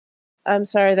I'm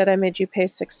sorry that I made you pay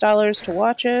 $6 to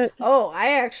watch it. Oh,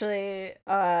 I actually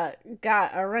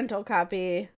got a rental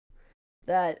copy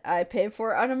that I paid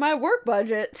for out of my work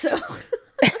budget. So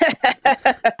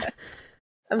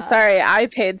I'm sorry, I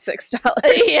paid $6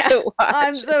 yeah, to watch.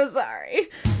 I'm so sorry.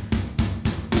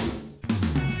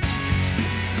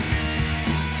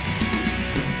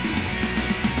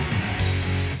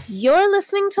 You're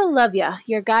listening to Love Ya,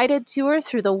 your guided tour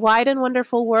through the wide and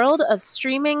wonderful world of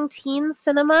streaming teen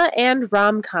cinema and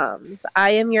rom-coms.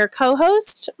 I am your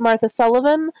co-host, Martha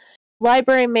Sullivan,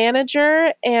 library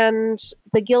manager, and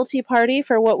the guilty party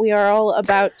for what we are all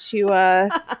about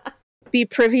to be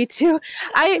privy to.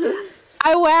 I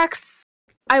wax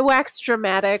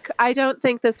dramatic. I don't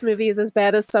think this movie is as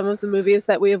bad as some of the movies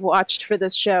that we have watched for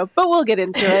this show, but we'll get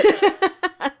into it.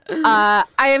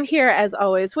 I am here, as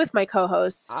always, with my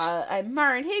co-host. I'm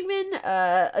Maren Hagman,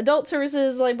 adult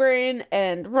services librarian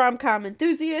and rom-com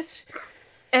enthusiast.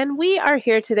 And we are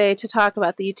here today to talk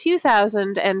about the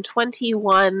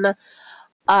 2021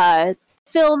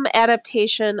 film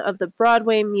adaptation of the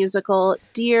Broadway musical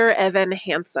Dear Evan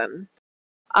Hansen.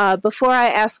 Before I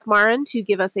ask Maren to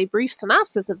give us a brief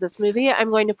synopsis of this movie, I'm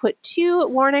going to put two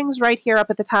warnings right here up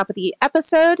at the top of the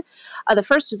episode. The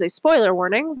first is a spoiler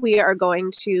warning. We are going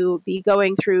to be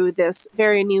going through this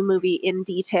very new movie in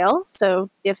detail, so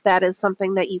if that is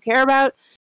something that you care about,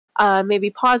 maybe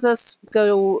pause us,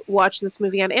 go watch this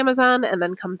movie on Amazon, and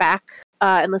then come back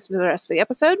and listen to the rest of the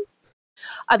episode.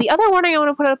 The other warning I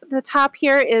want to put up at the top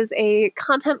here is a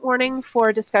content warning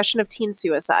for discussion of teen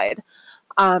suicide.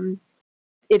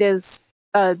 It is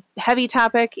a heavy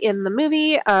topic in the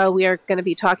movie. We are going to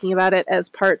be talking about it as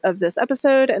part of this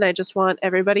episode, and I just want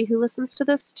everybody who listens to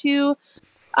this to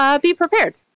be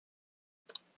prepared.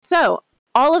 So,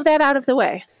 all of that out of the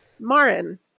way,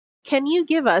 Maren, can you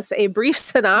give us a brief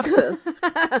synopsis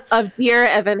of Dear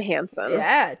Evan Hansen?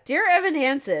 Yeah, Dear Evan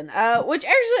Hansen, which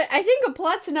actually I think a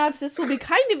plot synopsis will be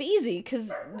kind of easy,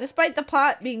 because despite the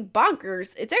plot being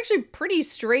bonkers, it's actually pretty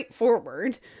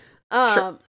straightforward.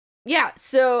 Sure. Yeah,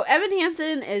 so Evan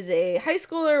Hansen is a high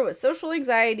schooler with social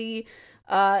anxiety.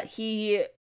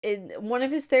 One of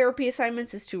his therapy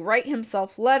assignments is to write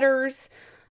himself letters.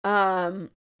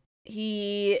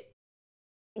 He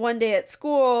one day at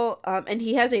school, and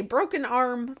he has a broken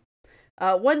arm.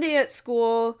 One day at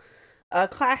school, a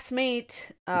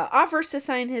classmate offers to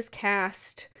sign his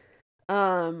cast.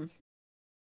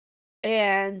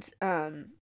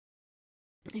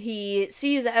 He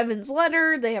sees Evan's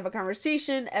letter. They have a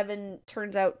conversation. Evan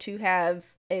turns out to have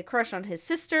a crush on his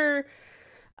sister.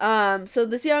 So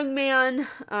this young man,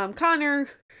 Connor,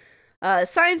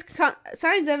 signs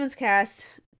Evan's cast,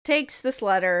 takes this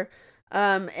letter,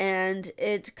 and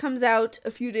it comes out a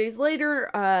few days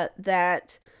later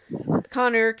that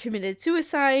Connor committed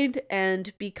suicide,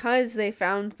 and because they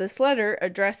found this letter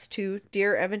addressed to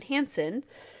Dear Evan Hansen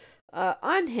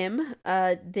on him,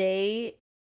 they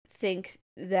think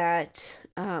that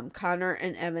Connor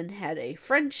and Evan had a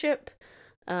friendship,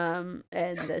 and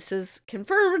this is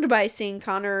confirmed by seeing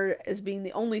Connor as being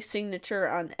the only signature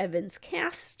on Evan's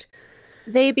cast.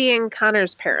 They being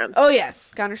Connor's parents. Oh yeah,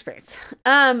 Connor's parents.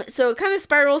 So it kind of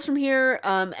spirals from here.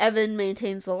 Evan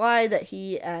maintains the lie that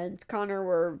he and Connor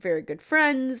were very good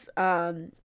friends.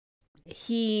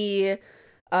 He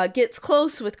gets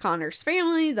close with Connor's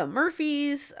family, the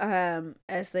Murphys,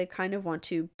 as they kind of want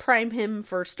to prime him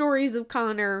for stories of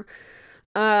Connor.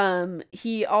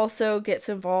 He also gets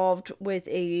involved with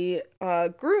a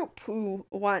group who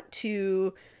want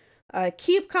to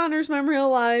keep Connor's memory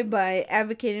alive by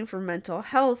advocating for mental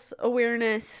health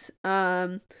awareness.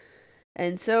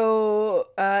 And so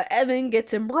Evan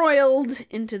gets embroiled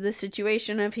into the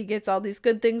situation of he gets all these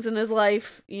good things in his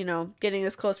life, getting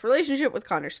this close relationship with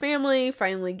Connor's family,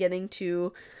 finally getting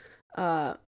to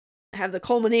have the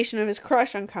culmination of his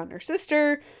crush on Connor's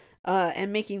sister,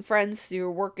 and making friends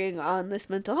through working on this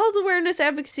mental health awareness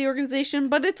advocacy organization,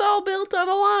 but it's all built on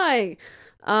a lie.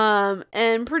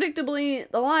 And predictably,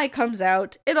 the lie comes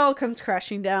out, it all comes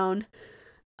crashing down.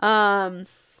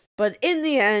 But in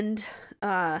the end,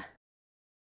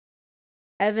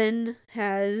 Evan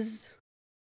has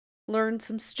learned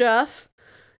some stuff,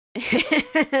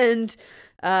 and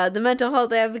the mental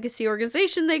health advocacy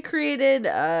organization they created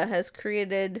has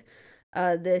created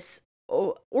this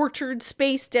orchard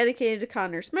space dedicated to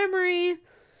Connor's memory.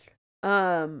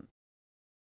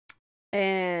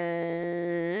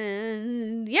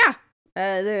 And yeah,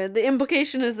 the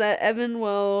implication is that Evan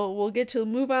will get to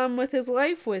move on with his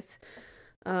life with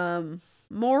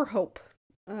more hope.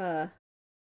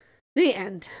 The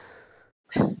end.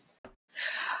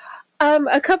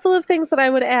 A couple of things that I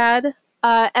would add.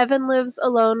 Evan lives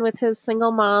alone with his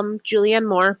single mom, Julianne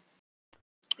Moore.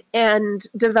 and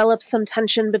develops some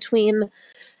tension between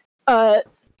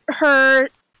her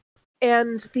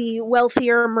and the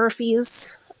wealthier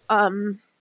Murphys.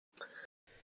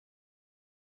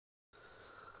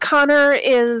 Connor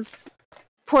is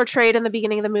portrayed in the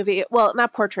beginning of the movie. Well,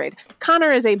 not portrayed. Connor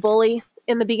is a bully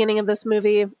in the beginning of this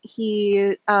movie.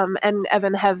 He and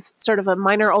Evan have sort of a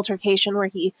minor altercation where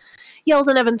he yells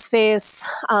in Evan's face.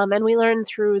 And we learn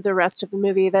through the rest of the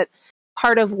movie that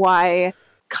part of why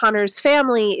Connor's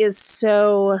family is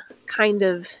so kind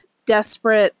of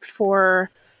desperate for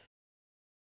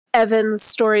Evan's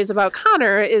stories about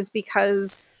Connor is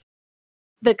because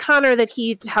the Connor that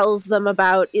he tells them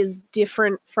about is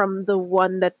different from the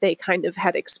one that they kind of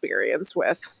had experience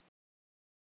with.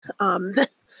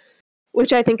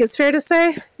 Which I think is fair to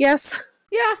say. Yes.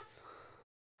 Yeah.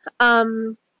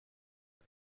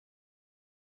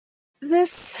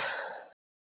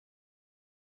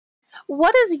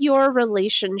 What is your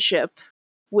relationship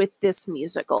with this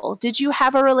musical? Did you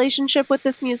have a relationship with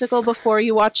this musical before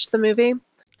you watched the movie?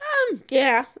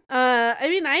 Yeah. I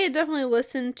mean, I had definitely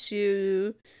listened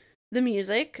to the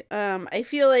music. I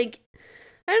feel like,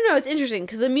 I don't know, it's interesting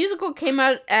because the musical came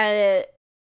out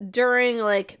during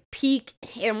like peak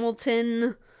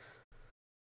Hamilton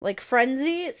like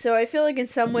frenzy. So I feel like in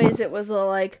some ways it was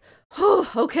like,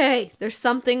 oh, okay, there's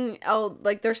something else,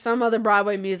 like there's some other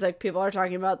Broadway music people are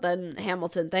talking about than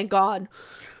Hamilton. Thank God.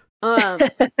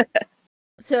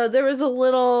 So there was a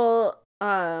little,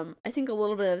 I think a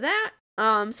little bit of that.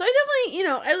 So I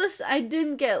definitely, I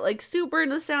didn't get like super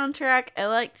into the soundtrack. I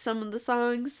liked some of the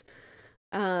songs.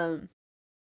 Yeah,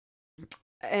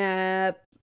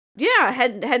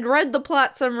 had read the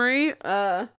plot summary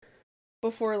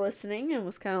before listening and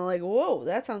was kind of like, whoa,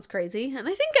 that sounds crazy. And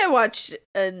I think I watched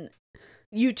a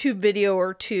YouTube video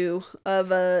or two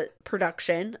of a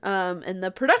production. And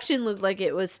the production looked like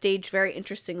it was staged very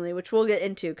interestingly, which we'll get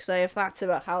into because I have thoughts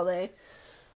about how they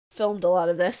filmed a lot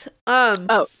of this.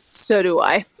 Oh, so do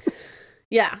I.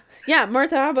 Yeah.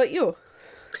 Martha, how about you?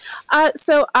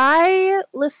 So I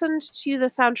listened to the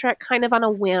soundtrack kind of on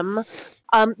a whim.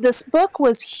 This book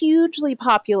was hugely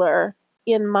popular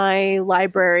in my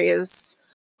libraries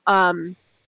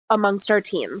amongst our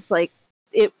teens. Like,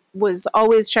 it was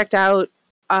always checked out.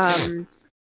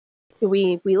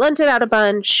 We lent it out a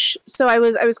bunch. So I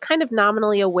was kind of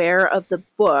nominally aware of the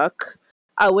book,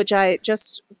 which I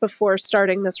just before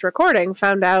starting this recording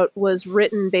found out was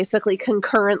written basically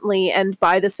concurrently and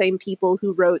by the same people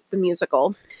who wrote the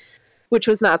musical, which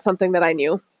was not something that I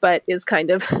knew, but is kind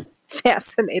of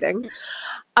fascinating.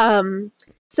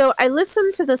 So I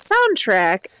listened to the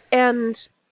soundtrack, and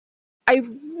I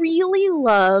really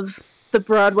love the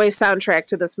Broadway soundtrack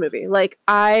to this movie. Like,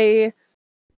 I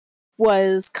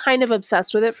was kind of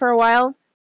obsessed with it for a while.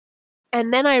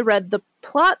 And then I read the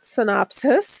plot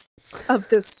synopsis of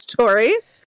this story,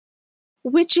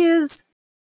 which is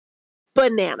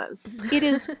bananas. It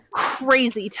is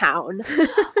crazy town.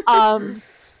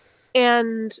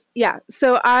 And yeah,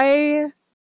 so I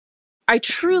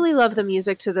truly love the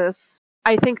music to this.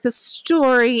 I think the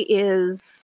story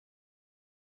is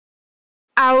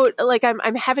out, like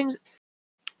I'm having,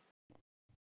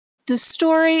 the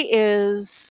story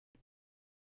is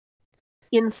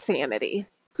insanity.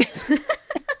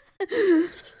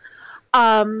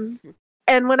 And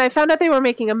when I found out they were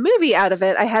making a movie out of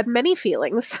it, I had many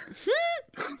feelings.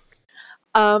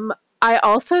 I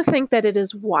also think that it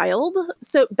is wild.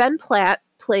 So Ben Platt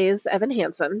plays Evan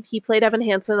Hansen. He played Evan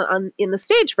Hansen in the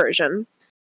stage version,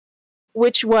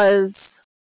 which was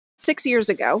 6 years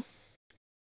ago,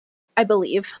 I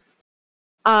believe.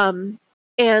 And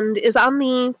is on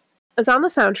the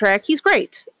soundtrack. He's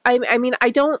great. I mean, I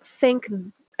don't think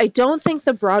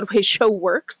the Broadway show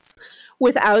works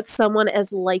without someone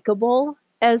as likable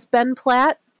as Ben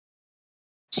Platt.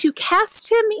 To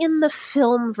cast him in the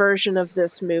film version of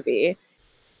this movie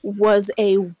was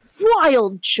a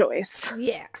wild choice.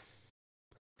 Yeah.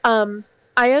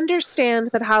 I understand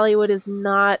that Hollywood is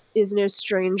no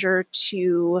stranger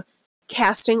to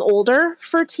casting older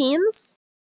for teens.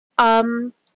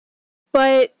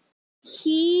 But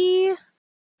he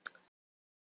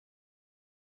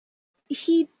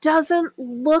doesn't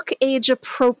look age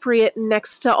appropriate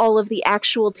next to all of the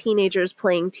actual teenagers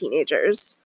playing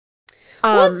teenagers.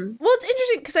 Well, it's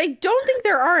interesting because I don't think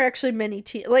there are actually many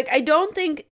teens. Like, I don't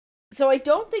think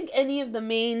any of the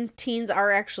main teens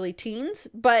are actually teens,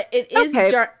 but it is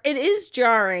it is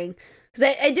jarring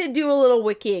because I did do a little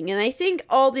wikiing, and I think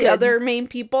all the other main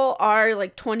people are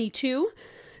like 22.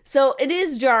 So it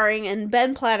is jarring, and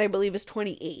Ben Platt, I believe, is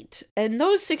 28. And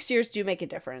those 6 years do make a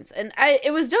difference. And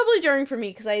it was doubly jarring for me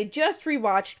because I just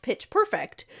rewatched Pitch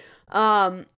Perfect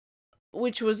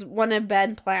which was one of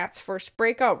Ben Platt's first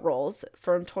breakout roles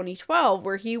from 2012,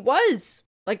 where he was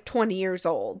like 20 years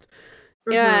old.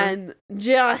 And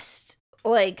just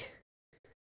like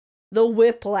the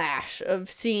whiplash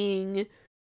of seeing,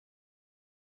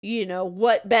 you know,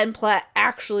 what Ben Platt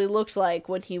actually looked like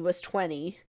when he was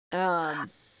 20.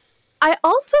 I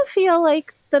also feel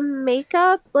like the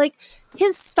makeup, like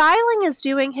his styling is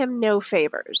doing him no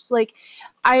favors. Like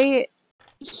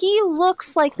he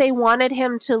looks like they wanted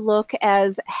him to look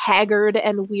as haggard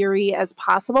and weary as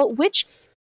possible, which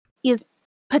is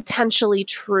potentially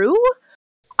true.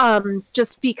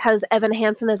 Just because Evan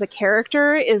Hansen as a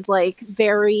character is like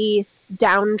very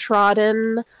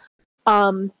downtrodden.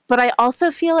 But I also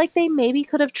feel like they maybe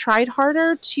could have tried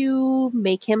harder to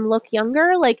make him look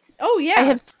younger. Like, oh yeah,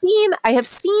 I have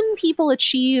seen people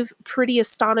achieve pretty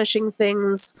astonishing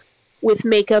things with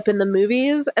makeup in the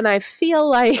movies, and I feel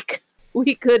like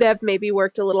we could have maybe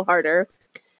worked a little harder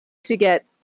to get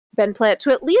Ben Platt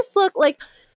to at least look like,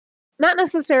 not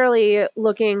necessarily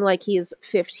looking like he's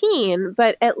 15,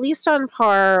 but at least on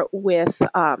par with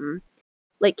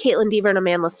like Caitlin Dever and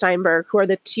Amanda Steinberg, who are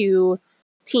the two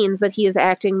teens that he is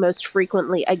acting most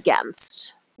frequently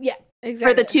against. Yeah,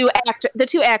 exactly. Or the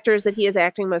two actors that he is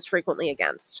acting most frequently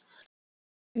against.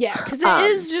 Yeah, because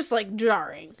it is just like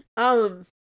jarring.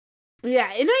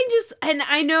 Yeah, and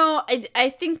I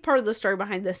think part of the story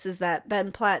behind this is that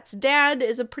Ben Platt's dad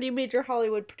is a pretty major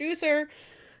Hollywood producer.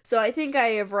 So I think I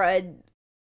have read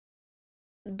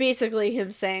basically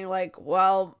him saying like,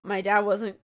 well, my dad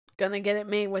wasn't gonna get it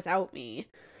made without me.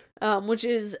 Which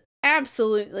is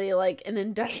absolutely like an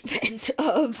indictment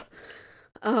of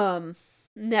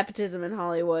nepotism in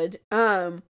Hollywood.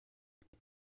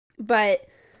 But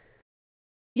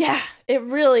yeah,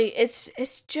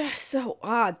 it's just so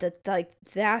odd that like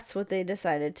that's what they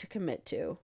decided to commit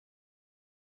to.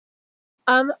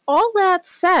 All that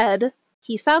said,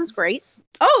 he sounds great.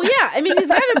 Oh yeah, I mean he's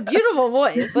got a beautiful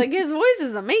voice. Like his voice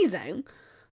is amazing.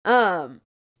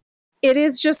 It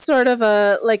is just sort of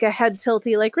a head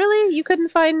tilty, like, really? You couldn't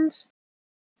find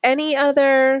any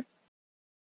other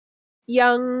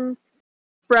young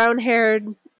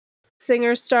brown-haired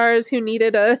singer stars who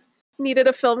needed a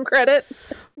film credit?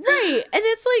 Right. And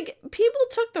it's like people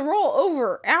took the role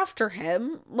over after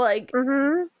him. Like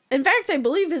in fact, I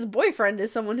believe his boyfriend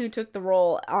is someone who took the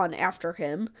role on after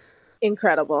him.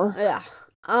 Incredible. Yeah.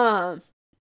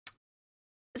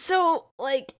 So,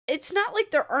 like, it's not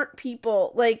like there aren't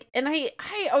people, like, and I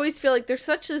always feel like there's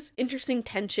such this interesting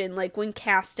tension, like, when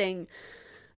casting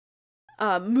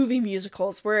movie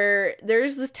musicals, where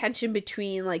there's this tension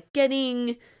between, like,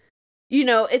 getting, you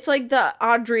know, it's like the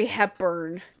Audrey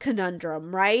Hepburn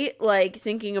conundrum, right? Like,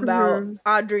 thinking about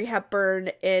Audrey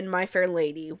Hepburn in My Fair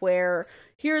Lady, where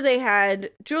here they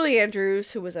had Julie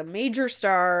Andrews, who was a major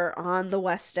star on the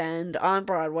West End, on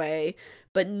Broadway,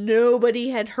 but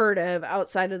nobody had heard of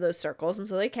outside of those circles, and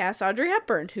so they cast Audrey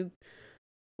Hepburn, who,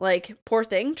 like, poor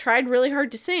thing, tried really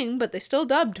hard to sing, but they still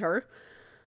dubbed her.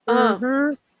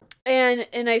 And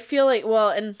I feel like, well,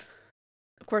 and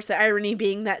of course the irony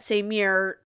being that same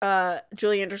year,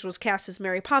 Julie Andrews was cast as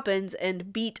Mary Poppins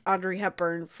and beat Audrey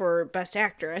Hepburn for Best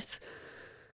Actress.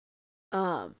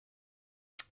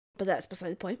 But that's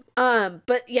beside the point.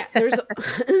 But yeah,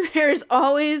 there's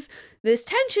always this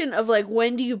tension of like,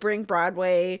 when do you bring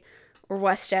Broadway or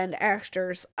West End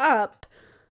actors up,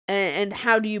 and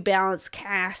how do you balance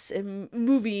casts and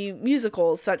movie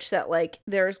musicals such that like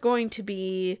there's going to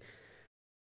be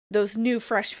those new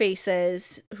fresh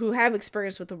faces who have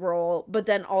experience with the role, but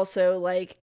then also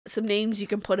like some names you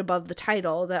can put above the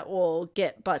title that will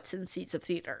get butts in seats of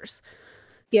theaters.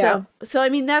 Yeah. So I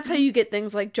mean, that's how you get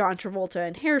things like John Travolta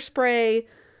and Hairspray.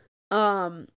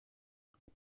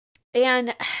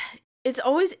 And it's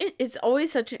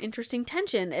always such an interesting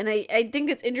tension. And I think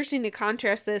it's interesting to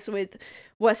contrast this with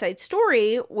West Side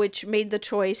Story, which made the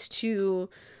choice to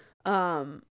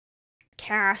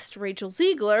cast Rachel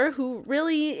Ziegler, who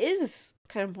really is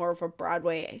kind of more of a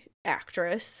Broadway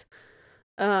actress.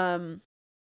 And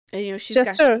you know, she's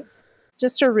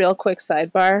just a real quick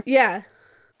sidebar. Yeah.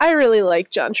 I really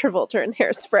like John Travolta in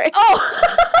Hairspray.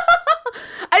 Oh,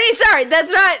 I mean, sorry,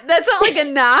 that's not like a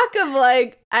knock of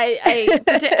like,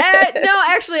 no,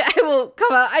 actually, I will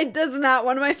come out. That's not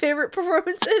one of my favorite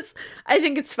performances. I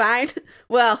think it's fine.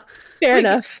 Well, fair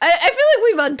enough. I feel like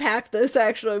we've unpacked this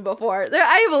actually before.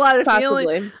 I have a lot of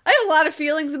feelings. I have a lot of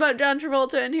feelings about John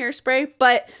Travolta in Hairspray,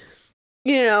 but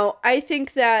you know, I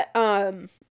think that,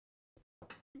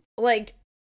 like,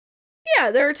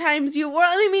 yeah, there are times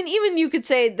even you could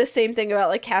say the same thing about,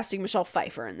 like, casting Michelle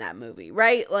Pfeiffer in that movie,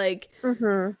 right? Like,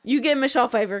 you get Michelle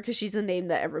Pfeiffer because she's a name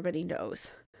that everybody knows.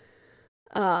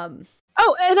 Oh,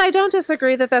 Oh, and I don't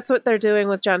disagree that that's what they're doing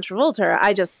with John Travolta.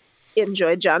 I just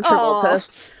enjoyed John Travolta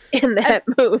in that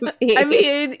movie. I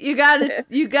mean, you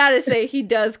gotta say he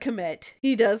does commit.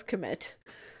 He does commit.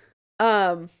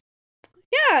 Yeah,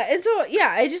 and so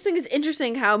I just think it's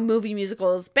interesting how movie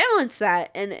musicals balance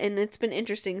that, and it's been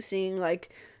interesting seeing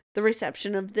like the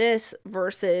reception of this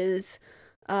versus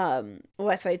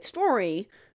West Side Story.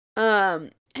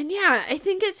 And yeah, I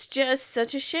think it's just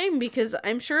such a shame because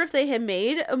I'm sure if they had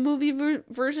made a movie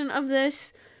version of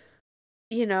this,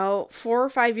 4 or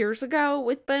 5 years ago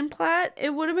with Ben Platt,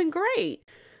 it would have been great.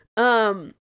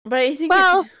 But I think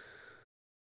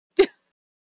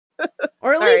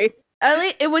or at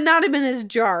least it would not have been as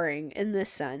jarring in this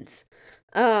sense.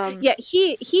 Yeah,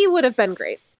 he would have been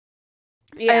great.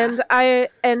 Yeah.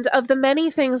 And of the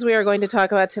many things we are going to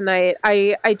talk about tonight,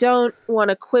 I don't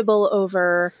want to quibble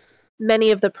over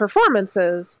many of the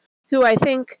performances, who I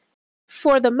think,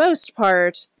 for the most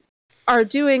part, are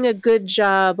doing a good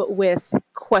job with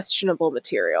questionable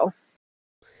material.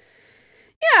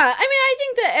 Yeah, I mean, I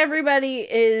think that everybody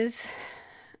is,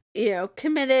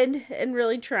 committed and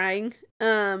really trying.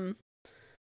 I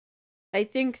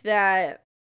think that,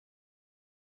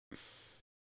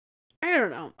 I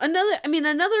don't know.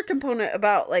 Another component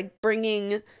about like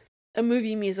bringing a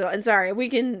movie musical, and sorry, we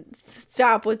can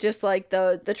stop with just like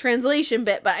the translation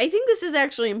bit, but I think this is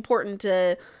actually important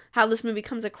to how this movie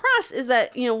comes across is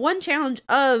that, one challenge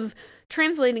of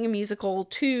translating a musical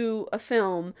to a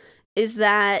film is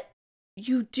that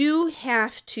you do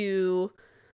have to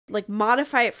like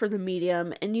modify it for the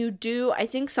medium, and I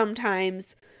think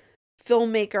sometimes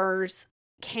filmmakers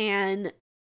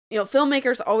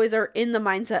always are in the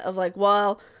mindset of like,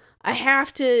 well, I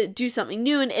have to do something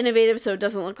new and innovative so it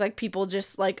doesn't look like people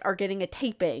just like are getting a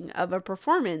taping of a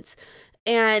performance.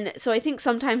 And so I think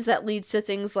sometimes that leads to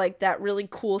things like that really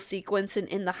cool sequence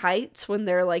in The Heights when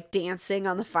they're like dancing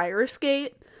on the fire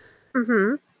escape.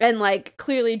 Mm-hmm. And like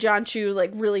clearly John Chu like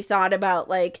really thought about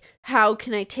like, how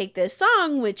can I take this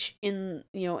song, which in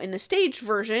a stage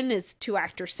version is two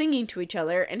actors singing to each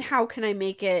other, and how can I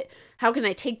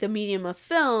take the medium of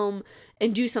film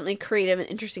and do something creative and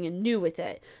interesting and new with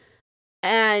it?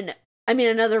 And I mean,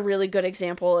 another really good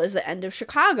example is the end of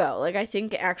Chicago. Like, I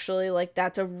think actually, like,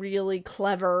 that's a really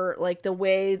clever, like, the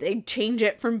way they change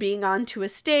it from being onto a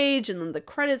stage and then the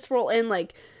credits roll in.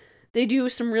 Like, they do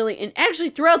some really, and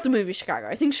actually throughout the movie Chicago,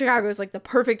 I think Chicago is, like, the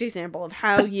perfect example of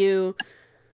how you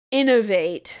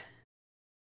innovate,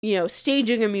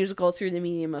 staging a musical through the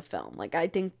medium of film. Like, I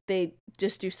think they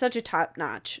just do such a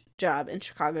top-notch job in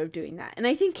Chicago of doing that. And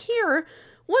I think here,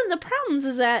 one of the problems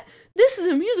is that this is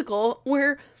a musical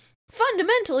where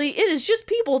fundamentally it is just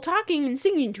people talking and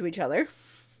singing to each other.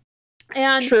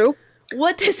 And true.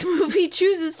 What this movie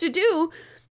chooses to do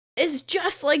is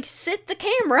just like sit the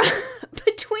camera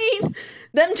between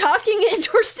them talking and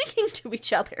or singing to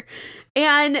each other.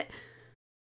 And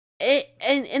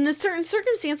in certain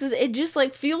circumstances, it just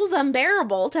like feels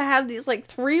unbearable to have these like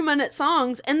 3-minute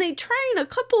songs, and they try in a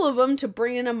couple of them to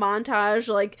bring in a montage.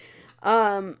 Like,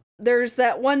 there's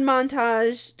that one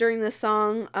montage during the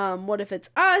song, What If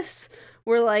It's Us,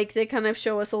 where like they kind of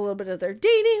show us a little bit of their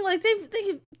dating. Like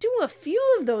they do a few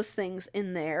of those things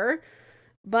in there,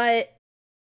 but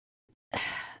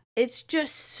it's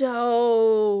just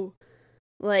so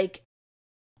like,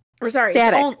 or sorry,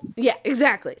 static. Yeah,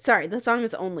 exactly. Sorry, the song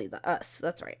is Only the Us.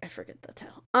 That's right. I forget the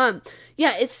title.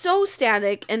 Yeah, it's so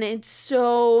static, and it's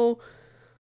so.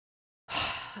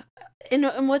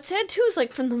 And what's sad too is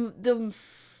like from the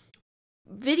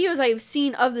videos I've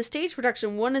seen of the stage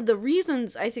production, one of the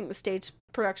reasons I think the stage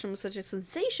production was such a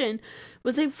sensation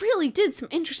was they really did some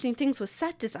interesting things with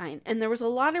set design, and there was a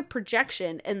lot of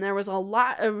projection, and there was a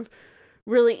lot of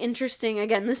really interesting,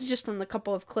 again, this is just from the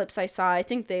couple of clips I saw. I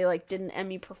think they like did an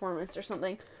Emmy performance or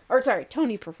something, or sorry,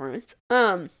 Tony performance.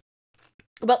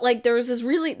 But like there was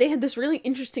they had this really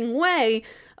interesting way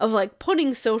of like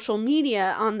putting social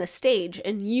media on the stage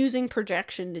and using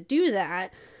projection to do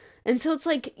that. And so it's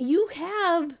like you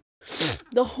have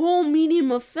the whole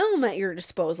medium of film at your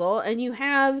disposal, and you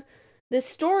have this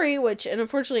story, which, and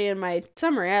unfortunately in my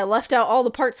summary, I left out all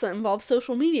the parts that involve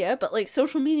social media, but like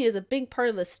social media is a big part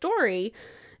of the story.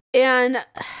 And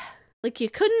like you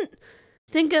couldn't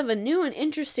think of a new and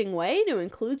interesting way to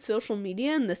include social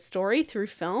media in the story through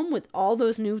film with all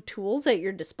those new tools at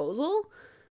your disposal.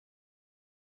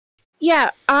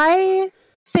 Yeah, I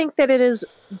think that it is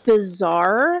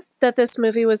bizarre that this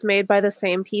movie was made by the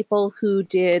same people who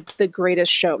did The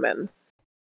Greatest Showman,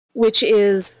 which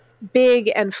is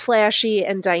big and flashy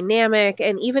and dynamic,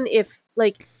 and even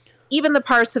the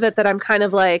parts of it that I'm kind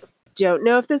of like, don't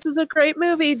know if this is a great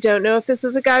movie, don't know if this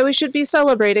is a guy we should be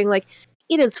celebrating, like,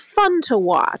 it is fun to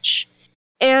watch.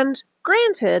 And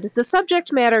granted, the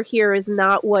subject matter here is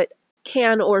not what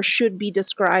can or should be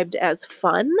described as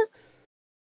fun,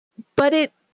 but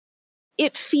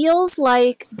it feels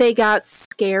like they got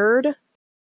scared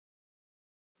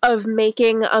of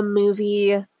making a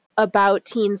movie about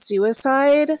teen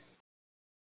suicide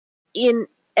in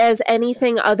as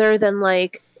anything other than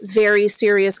like very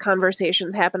serious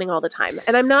conversations happening all the time.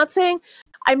 And I'm not saying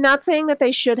that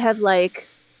they should have like,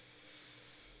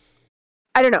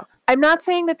 I don't know. I'm not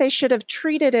saying that they should have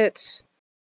treated it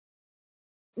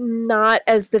not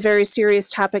as the very serious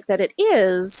topic that it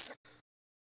is,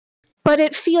 but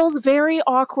it feels very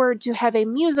awkward to have a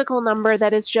musical number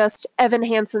that is just Evan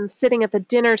Hansen sitting at the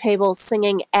dinner table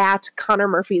singing at Connor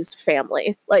Murphy's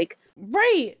family. Like,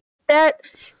 right.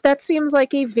 That seems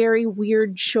like a very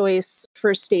weird choice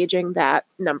for staging that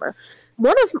number.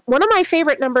 One of my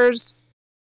favorite numbers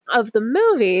of the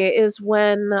movie is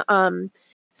when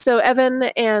so Evan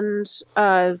and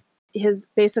his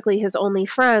only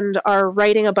friend are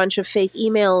writing a bunch of fake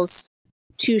emails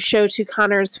to show to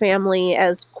Connor's family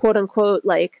as quote unquote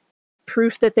like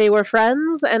proof that they were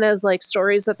friends and as like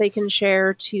stories that they can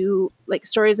share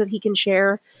stories that he can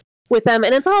share with them.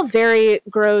 And it's all very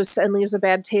gross and leaves a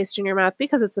bad taste in your mouth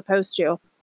because it's supposed to.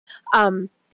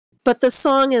 But the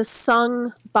song is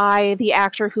sung by the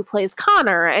actor who plays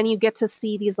Connor, and you get to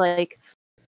see these like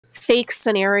fake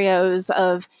scenarios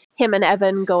of him and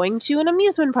Evan going to an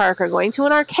amusement park or going to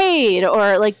an arcade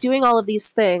or like doing all of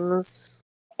these things.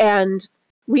 And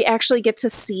we actually get to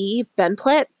see Ben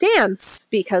Platt dance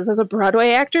because as a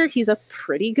Broadway actor, he's a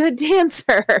pretty good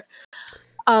dancer.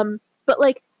 But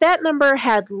like that number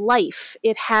had life.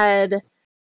 It had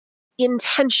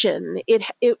intention.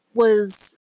 It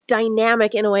was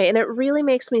dynamic in a way, and it really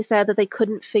makes me sad that they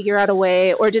couldn't figure out a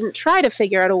way or didn't try to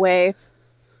figure out a way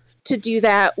to do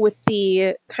that with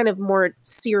the kind of more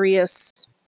serious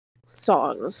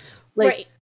songs. Like, right.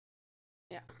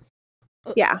 Yeah.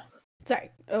 Oh, yeah. Sorry.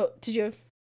 Oh, did you?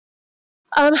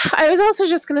 I was also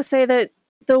just going to say that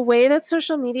the way that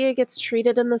social media gets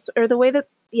treated in this, or the way that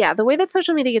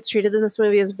social media gets treated in this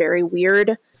movie is very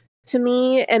weird to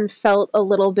me and felt a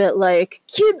little bit like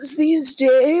kids these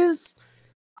days.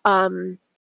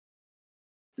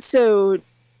 So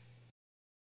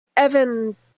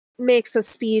Evan makes a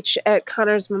speech at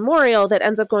Connor's memorial that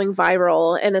ends up going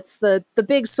viral, and it's the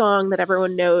big song that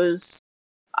everyone knows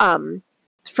from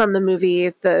the movie,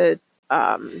 the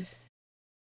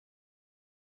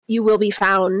You Will Be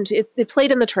Found. It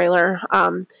played in the trailer.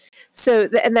 And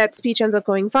that speech ends up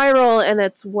going viral, and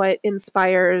that's what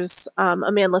inspires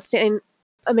Amanda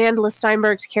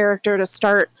Steinberg's character to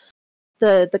start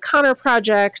the Connor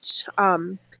Project.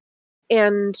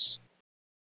 And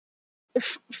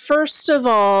first of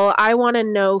all, I want to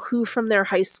know who from their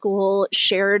high school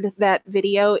shared that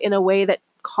video in a way that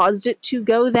caused it to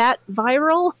go that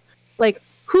viral. Like,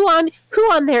 who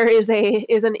on there is an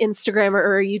Instagrammer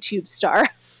or a YouTube star?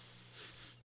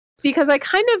 Because I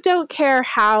kind of don't care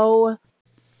how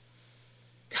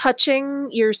touching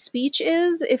your speech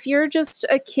is if you're just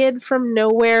a kid from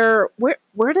nowhere.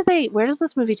 Where does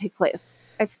this movie take place?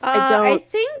 I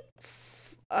think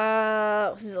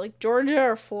was it like Georgia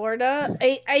or Florida?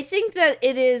 I think that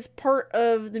it is part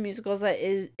of the musicals that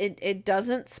it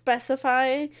doesn't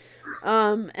specify,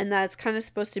 and that's kind of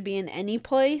supposed to be in any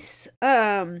place.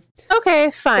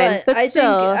 Okay, fine, but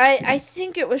still, I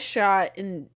think it was shot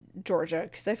in Georgia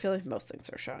because I feel like most things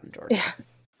are shot in Georgia. Yeah,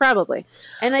 probably.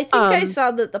 And I think I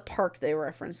saw that the park they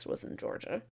referenced was in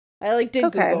Georgia. I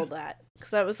did Google that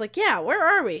because I was like, yeah, where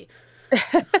are we?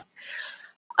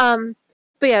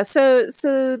 But yeah, so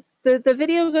the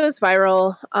video goes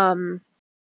viral.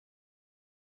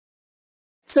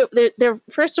 So there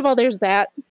first of all, there's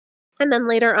that, and then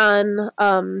later on,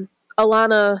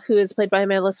 Alana, who is played by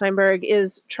Amanda Steinberg,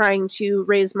 is trying to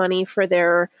raise money for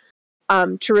their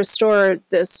to restore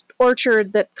this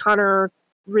orchard that Connor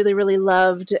really, really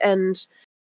loved. And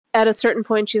at a certain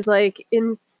point, she's like,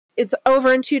 it's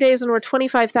over in 2 days and we're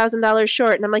 $25,000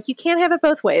 short. And I'm like, you can't have it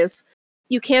both ways.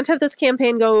 You can't have this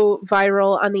campaign go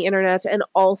viral on the internet and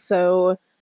also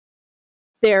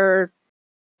their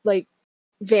like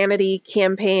vanity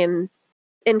campaign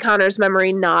in Connor's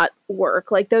memory not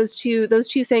work. Like those two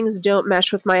things don't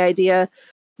mesh with my idea.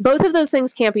 Both of those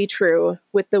things can't be true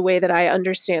with the way that I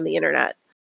understand the internet.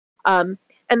 And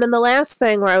then the last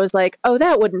thing where I was like, oh,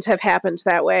 that wouldn't have happened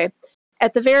that way.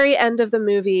 At the very end of the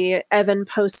movie, Evan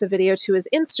posts a video to his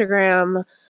Instagram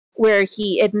where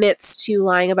he admits to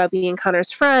lying about being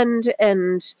Connor's friend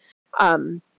and,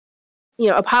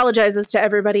 apologizes to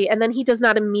everybody. And then he does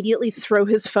not immediately throw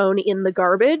his phone in the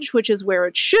garbage, which is where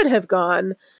it should have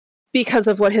gone. because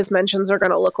of what his mentions are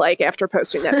going to look like after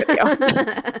posting that video.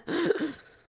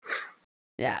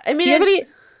 Yeah, I mean, do you have any?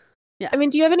 Yeah. I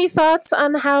mean, do you have any thoughts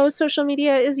on how social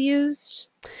media is used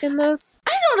in this?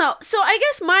 I don't know. So I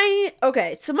guess my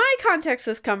context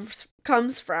this comes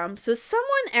from. So someone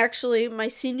actually, my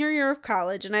senior year of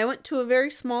college, and I went to a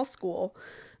very small school.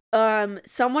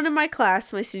 Someone in my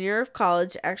class, my senior year of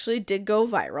college, actually did go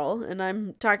viral, and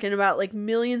I'm talking about like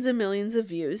millions and millions of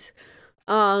views.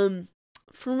 From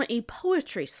a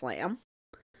poetry slam.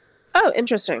 Oh,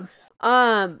 interesting.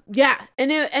 Yeah,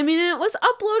 and it was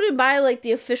uploaded by like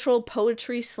the official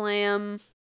Poetry Slam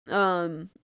YouTube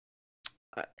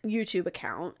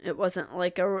account. It wasn't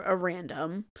like a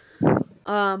random.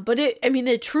 But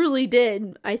it truly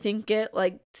did, I think, get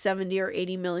like 70 or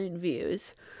 80 million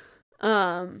views.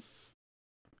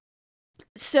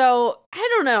 So I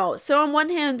don't know. So on one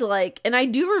hand, like, and I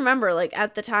do remember like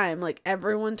at the time, like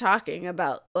everyone talking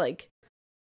about like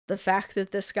the fact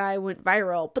that this guy went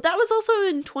viral, but that was also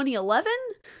in 2011.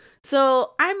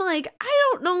 So I'm like, I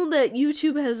don't know that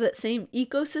YouTube has that same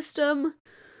ecosystem.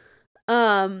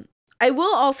 I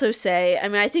will also say, I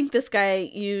mean, I think this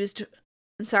guy used,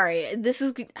 sorry,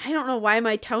 I don't know why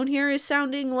my tone here is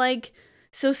sounding like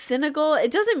so cynical.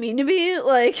 It doesn't mean to be,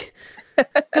 like,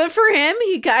 good for him.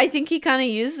 I think he kind of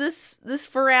used this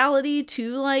virality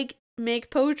to like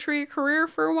make poetry a career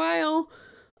for a while.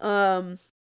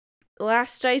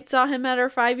 Last I saw him at our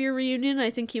 5-year reunion,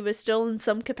 I think he was still in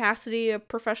some capacity a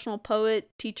professional poet,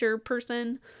 teacher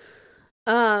person.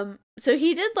 So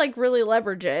he did like really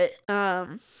leverage it.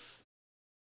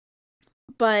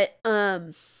 But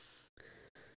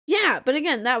yeah, but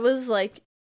again, that was like,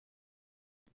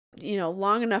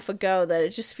 long enough ago that it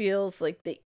just feels like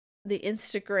the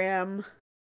Instagram,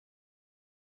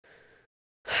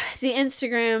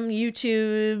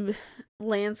 YouTube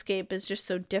landscape is just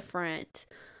so different.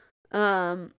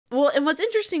 Well, and what's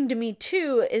interesting to me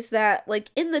too is that like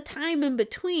in the time in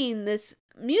between this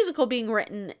musical being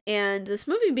written and this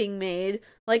movie being made,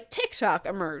 like TikTok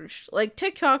emerged. Like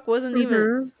TikTok wasn't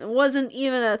even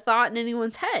a thought in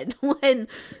anyone's head when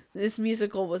this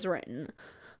musical was written.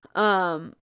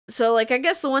 So like I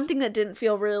guess the one thing that didn't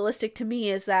feel realistic to me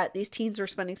is that these teens were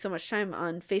spending so much time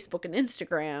on Facebook and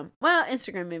Instagram. Well,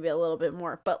 Instagram maybe a little bit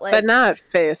more, but not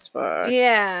Facebook.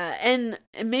 Yeah, and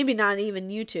maybe not even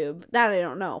YouTube. That I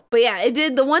don't know. But yeah, it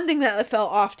did. The one thing that fell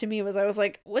off to me was I was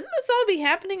like, wouldn't this all be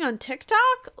happening on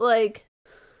TikTok? Like,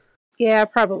 yeah,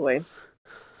 probably.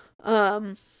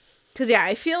 Because yeah,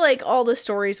 I feel like all the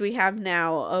stories we have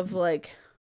now of like,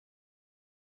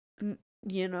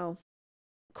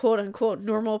 quote unquote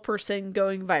normal person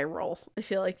going viral, I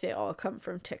feel like they all come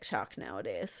from TikTok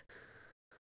nowadays.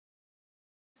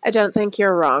 I don't think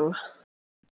you're wrong.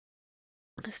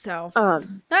 So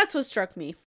that's what struck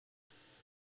me.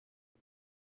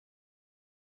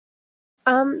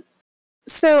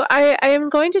 So I am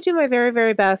going to do my very,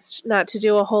 very best not to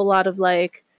do a whole lot of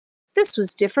like, this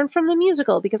was different from the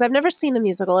musical, because I've never seen the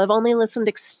musical. I've only listened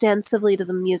extensively to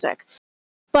the music.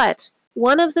 But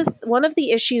one of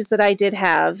the issues that I did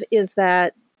have is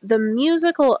that the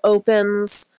musical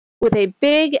opens with a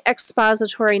big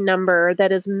expository number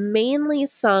that is mainly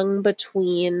sung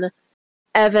between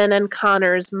Evan and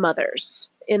Connor's mothers.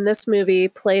 In this movie,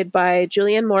 played by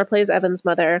Julianne Moore plays Evan's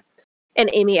mother, and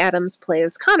Amy Adams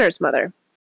plays Connor's mother.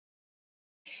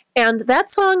 And that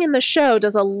song in the show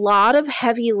does a lot of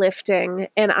heavy lifting,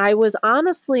 and I was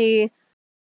honestly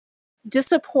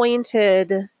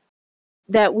disappointed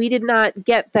that we did not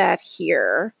get that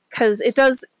here, because it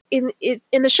does in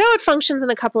the show. It functions in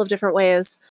a couple of different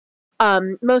ways.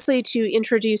 Mostly to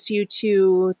introduce you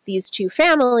to these two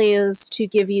families, to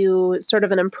give you sort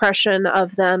of an impression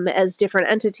of them as different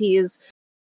entities,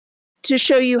 to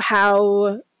show you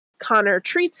how Connor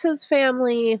treats his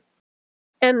family,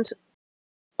 and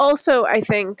also, I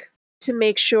think, to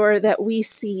make sure that we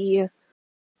see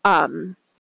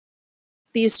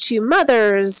these two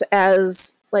mothers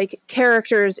as like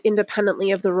characters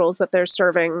independently of the roles that they're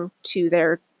serving to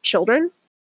their children.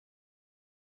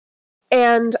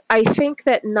 And I think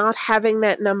that not having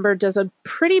that number does a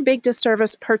pretty big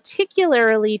disservice,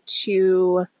 particularly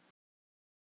to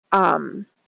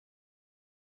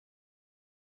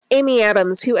Amy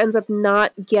Adams, who ends up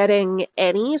not getting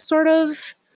any sort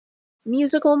of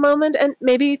musical moment. And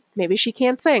maybe she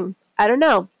can't sing. I don't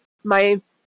know. My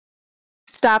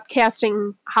stop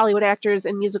casting Hollywood actors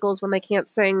in musicals when they can't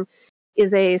sing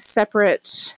is a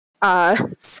separate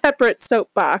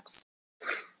soapbox.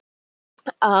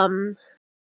 But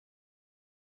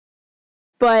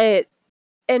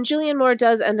Julianne Moore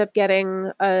does end up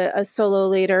getting a solo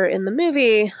later in the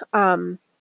movie.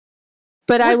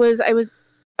 But I was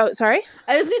Oh, sorry?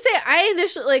 I was gonna say, I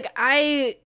initially,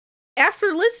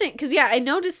 after listening, because, yeah, I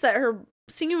noticed that her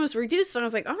singing was reduced, and I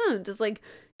was like, oh,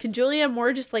 can Julianne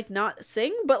Moore just, like, not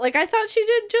sing? But, like, I thought she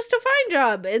did just a fine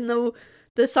job in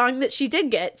the song that she did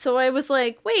get, so I was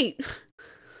like, wait.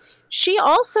 She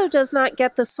also does not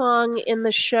get the song in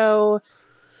the show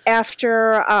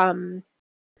after,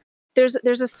 there's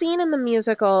a scene in the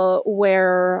musical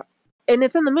where, and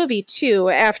it's in the movie too,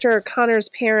 after Connor's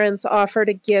parents offer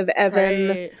to give Evan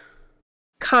Right.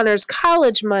 Connor's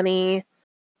college money,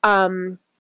 and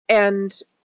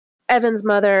Evan's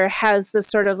mother has this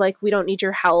sort of like, we don't need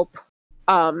your help.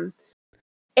 And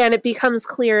it becomes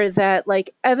clear that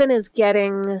like Evan is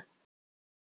getting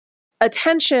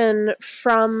attention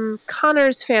from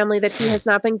Connor's family that he has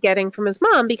not been getting from his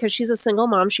mom, because she's a single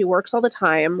mom. She works all the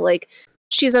time. Like,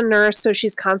 she's a nurse, so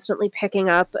she's constantly picking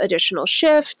up additional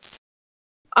shifts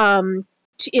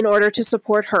in order to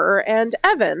support her and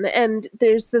Evan. And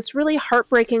there's this really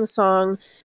heartbreaking song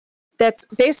that's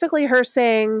basically her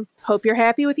saying, hope you're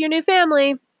happy with your new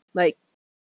family. Like,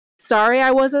 sorry I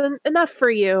wasn't enough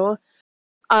for you.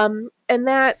 And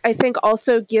that, I think,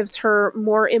 also gives her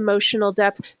more emotional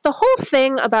depth. The whole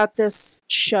thing about this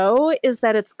show is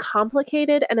that it's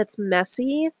complicated and it's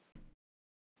messy.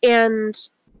 And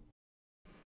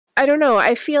I don't know,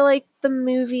 I feel like the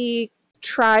movie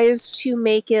tries to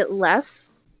make it less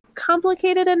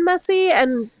complicated and messy,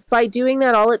 and by doing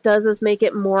that, all it does is make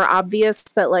it more obvious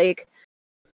that, like,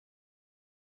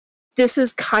 this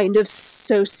is kind of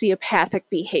sociopathic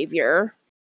behavior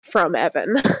from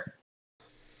Evan.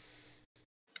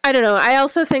 I don't know. I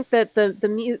also think that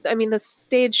the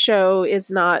stage show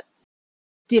is not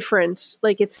different.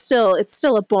 Like, it's still a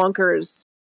bonkers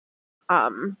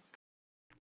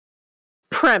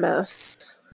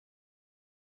premise.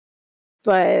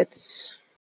 But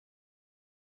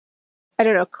I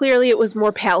don't know. Clearly it was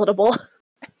more palatable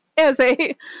as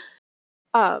a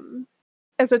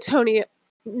Tony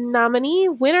nominee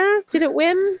winner. Did it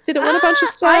win? Did it win a bunch of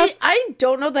stuff? I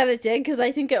don't know that it did, because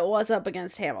I think it was up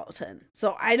against Hamilton.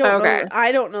 So I don't know.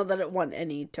 I don't know that it won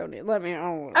any Tony. Okay,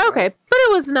 but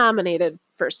it was nominated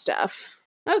for stuff.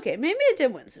 Okay, maybe it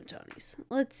did win some Tonys.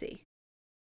 Let's see.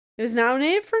 It was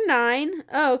nominated for 9.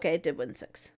 Oh, okay, it did win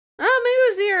 6. Oh, maybe it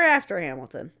was the year after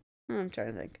Hamilton. I'm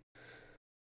trying to think.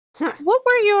 Huh. What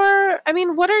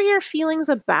are your feelings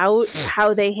about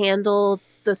how they handle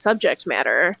the subject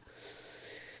matter?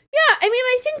 Yeah, I mean,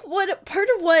 I think part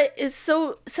of what is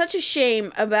such a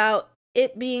shame about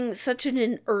it being such an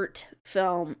inert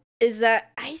film is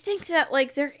that I think that,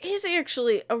 like, there is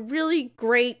actually a really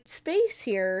great space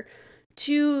here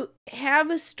to have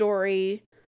a story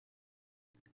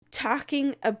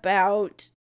talking about,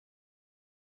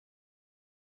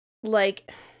 like,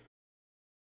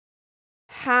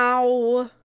 how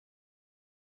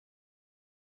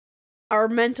our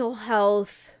mental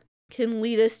health can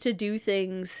lead us to do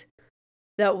things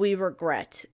that we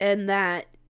regret. And that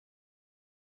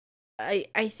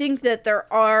I think that there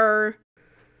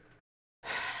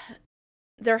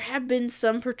have been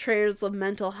some portrayals of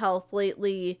mental health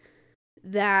lately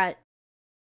that,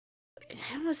 I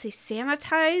don't want to say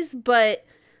sanitize, but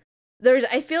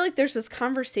I feel like there's this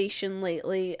conversation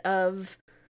lately of,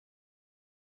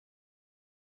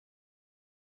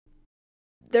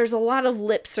 there's a lot of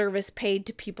lip service paid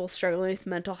to people struggling with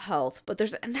mental health, but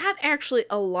there's not actually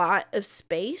a lot of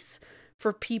space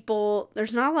for people.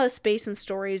 There's not a lot of space in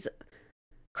stories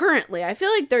currently. I feel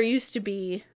like there used to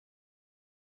be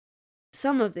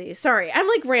some of these. Sorry, I'm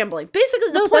like rambling.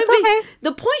 Basically,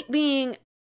 the point being,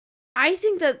 I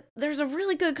think that there's a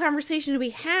really good conversation to be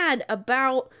had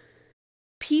about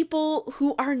people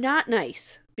who are not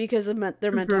nice because of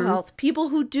their mental health, people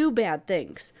who do bad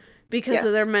things because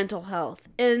of their mental health.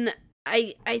 And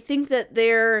I think that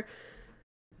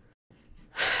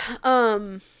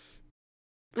I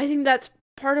think that's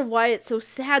part of why it's so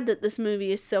sad that this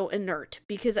movie is so inert,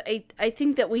 because I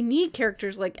think that we need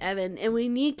characters like Evan, and we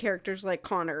need characters like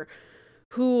Connor,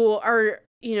 who are,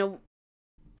 you know,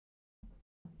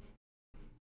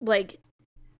 like,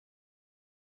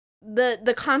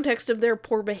 the context of their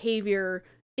poor behavior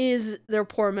is their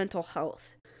poor mental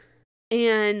health.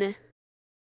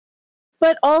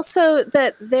 But also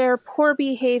that their poor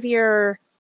behavior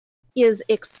is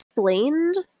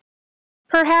explained,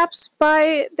 perhaps,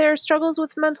 by their struggles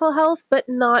with mental health, but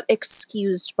not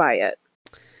excused by it.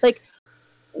 Like,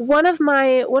 one of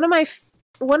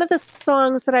the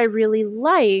songs that I really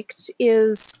liked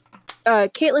is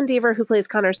Caitlin Dever, who plays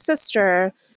Connor's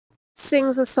sister,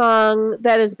 sings a song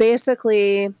that is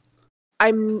basically,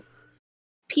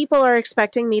 people are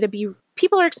expecting me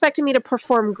to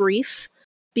perform grief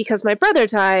because my brother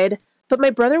died, but my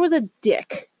brother was a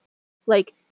dick.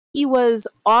 Like, he was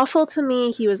awful to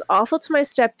me. He was awful to my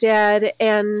stepdad.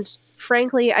 And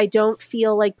frankly, I don't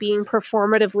feel like being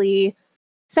performatively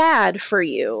sad for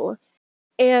you.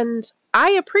 And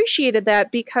I appreciated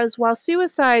that because while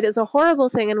suicide is a horrible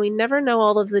thing and we never know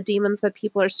all of the demons that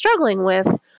people are struggling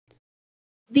with,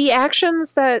 the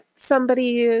actions that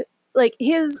somebody, like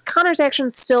Connor's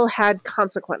actions still had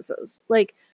consequences.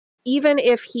 Like, even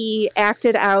if he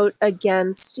acted out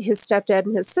against his stepdad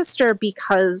and his sister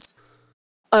because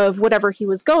of whatever he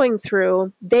was going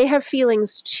through, they have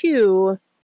feelings too.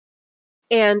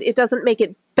 And it doesn't make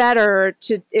it better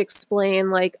to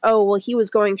explain, like, oh, well, he was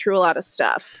going through a lot of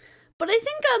stuff. But I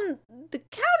think on the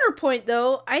counterpoint,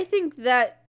 though, I think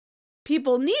that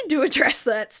people need to address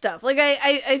that stuff. Like,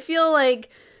 I feel like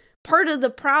part of the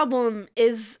problem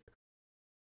is,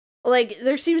 like,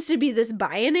 there seems to be this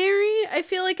binary, I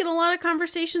feel like, in a lot of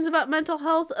conversations about mental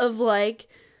health of, like,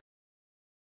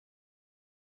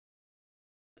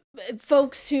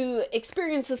 folks who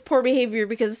experience this poor behavior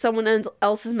because of someone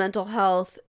else's mental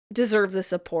health deserve the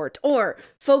support. Or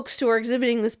folks who are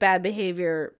exhibiting this bad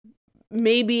behavior,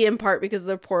 maybe in part because of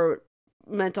their poor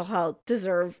mental health,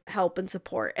 deserve help and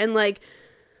support. And, like,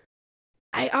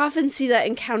 I often see that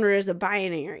encountered as a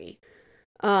binary,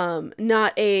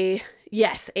 not a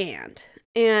yes and.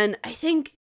 And I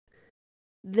think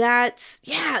that's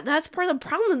part of the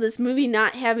problem of this movie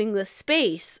not having the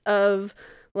space of,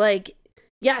 like,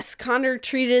 yes, Connor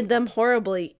treated them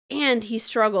horribly and he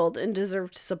struggled and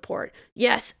deserved support.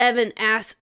 Yes, Evan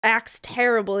acts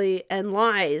terribly and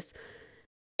lies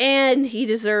and he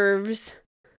deserves,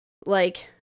 like,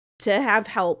 to have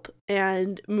help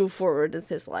and move forward with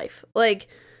his life. Like,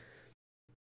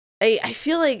 I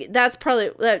feel like that's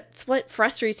what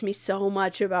frustrates me so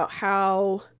much about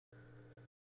how,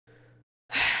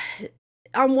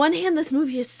 on one hand, this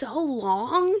movie is so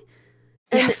long,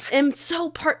 and, yes. and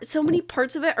so many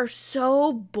parts of it are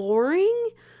so boring.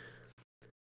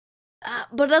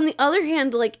 But on the other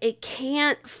hand, like, it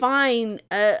can't find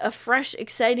a fresh,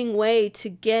 exciting way to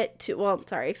get to, well,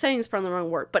 sorry, exciting is probably the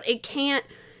wrong word, but it can't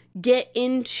get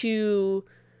into,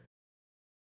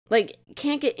 like,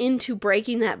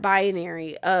 breaking that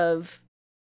binary of,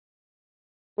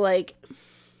 like,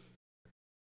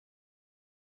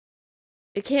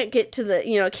 it can't get to the,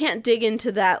 it can't dig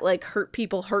into that, like, hurt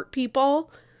people.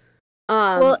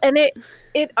 Well, and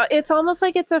it's almost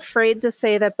like it's afraid to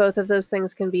say that both of those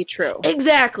things can be true.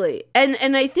 Exactly.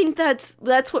 And I think that's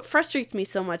what frustrates me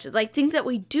so much. Is I think that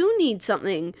we do need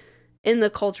something in the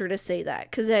culture to say that.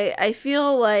 Because I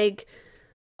feel like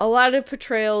a lot of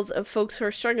portrayals of folks who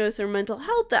are struggling with their mental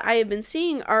health that I have been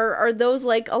seeing are those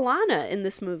like Alana in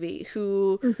this movie,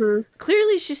 who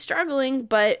clearly she's struggling,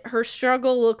 but her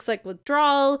struggle looks like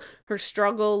withdrawal. Her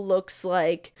struggle looks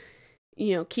like,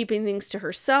 keeping things to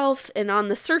herself. And on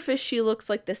the surface, she looks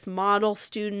like this model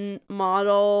student,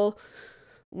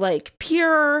 like,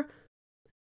 pure.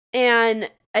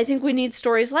 And I think we need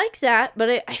stories like that,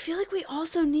 but I feel like we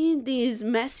also need these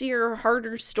messier,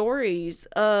 harder stories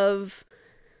of,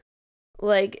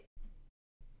 like,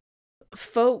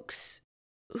 folks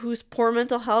whose poor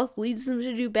mental health leads them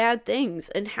to do bad things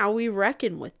and how we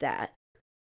reckon with that.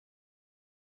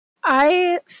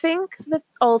 I think that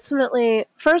ultimately,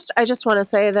 first, I just want to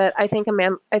say that I think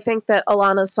that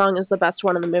Alana's song is the best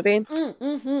one in the movie.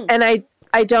 Mm-hmm. And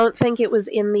I don't think it was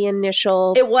in the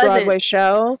initial Broadway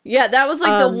show. Yeah, that was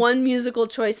like the one musical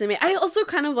choice they made. I also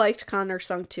kind of liked Connor's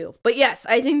song too. But yes,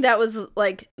 I think that was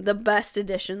like the best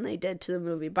addition they did to the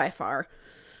movie by far.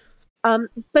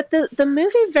 But the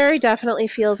movie very definitely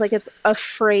feels like it's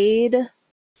afraid.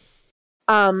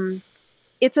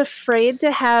 It's afraid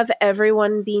to have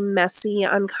everyone be messy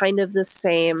on kind of the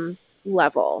same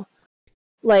level.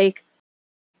 Like,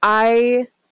 I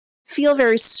feel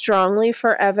very strongly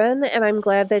for Evan, and I'm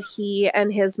glad that he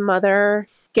and his mother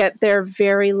get their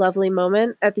very lovely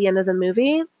moment at the end of the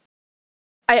movie.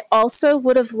 I also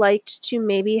would have liked to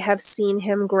maybe have seen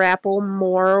him grapple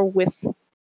more with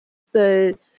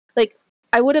the, like,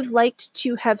 I would have liked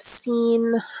to have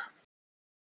seen,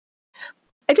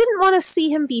 I didn't want to see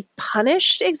him be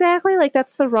punished exactly, like,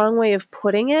 that's the wrong way of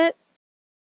putting it.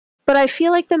 But I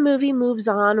feel like the movie moves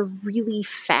on really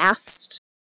fast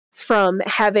from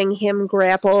having him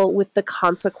grapple with the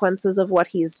consequences of what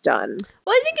he's done.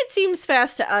 Well, I think it seems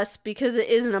fast to us because it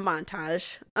isn't a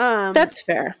montage. That's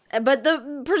fair. But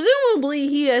presumably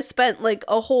he has spent like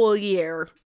a whole year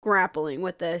grappling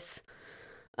with this.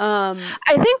 I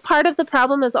think part of the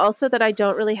problem is also that I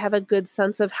don't really have a good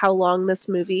sense of how long this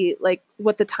movie, like,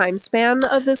 what the time span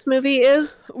of this movie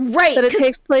is. Right. That it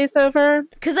takes place over.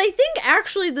 Because I think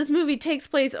actually this movie takes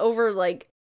place over, like,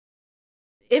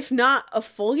 if not a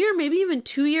full year, maybe even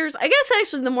 2 years. I guess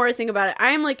actually the more I think about it,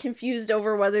 I am like confused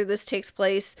over whether this takes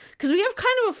place because we have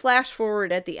kind of a flash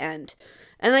forward at the end.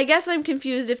 And I guess I'm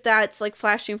confused if that's like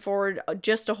flashing forward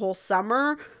just a whole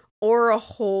summer or a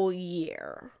whole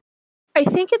year. I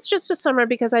think it's just a summer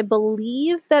because I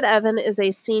believe that Evan is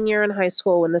a senior in high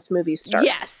school when this movie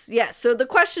starts. Yes. So the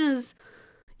question is,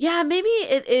 yeah, maybe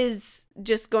it is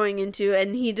just going into,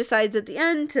 and he decides at the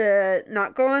end to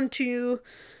not go on to,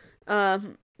 a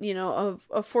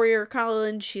 4-year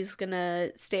college. He's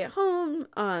gonna stay at home,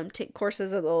 take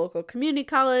courses at the local community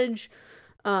college,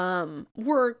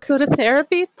 work. Go to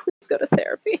therapy? Please go to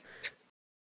therapy.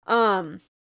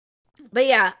 But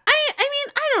yeah, I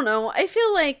mean, I don't know. I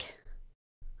feel like,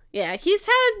 yeah, he's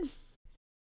had,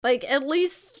 like, at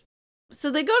least,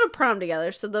 so they go to prom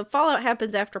together, so the fallout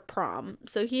happens after prom.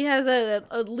 So he has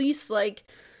at least, like,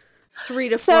 3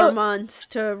 to 4 months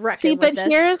to reckon with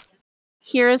this.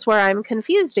 Here's where I'm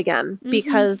confused again,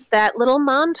 because that little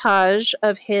montage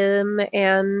of him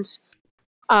and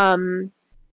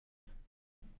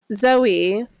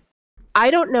Zoe, I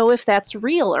don't know if that's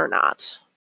real or not.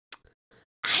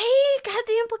 I got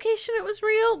the implication it was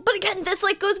real, but again, this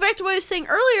like goes back to what I was saying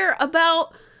earlier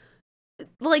about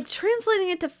like translating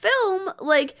it to film.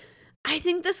 Like, I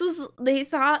think this was, they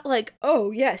thought like, oh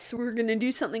yes, we're gonna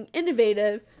do something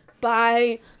innovative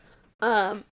by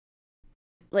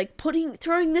like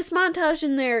throwing this montage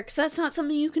in there, because that's not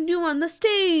something you can do on the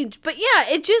stage. But yeah,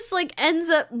 it just like ends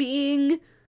up being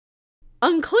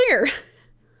unclear.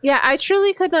 Yeah, I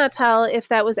truly could not tell if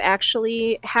that was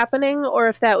actually happening or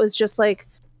if that was just like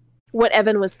what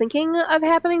Evan was thinking of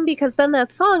happening, because then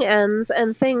that song ends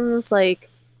and things like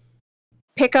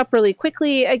pick up really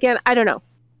quickly again. I don't know.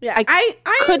 Yeah, I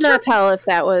could not tell if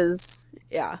that was...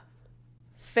 Yeah,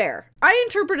 fair. I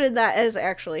interpreted that as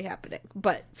actually happening,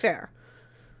 but fair.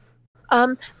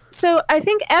 So I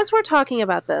think as we're talking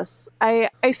about this, I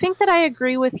think that I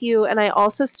agree with you, and I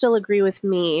also still agree with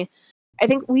me. I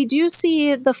think we do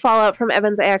see the fallout from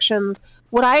Evan's actions.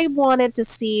 What I wanted to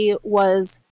see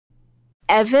was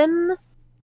Evan,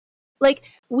 like,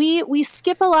 we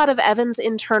skip a lot of Evan's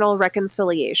internal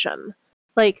reconciliation.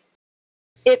 Like,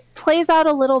 it plays out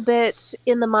a little bit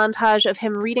in the montage of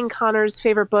him reading Connor's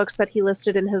favorite books that he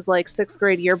listed in his, like, 6th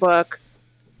grade yearbook,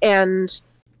 and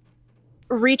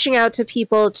reaching out to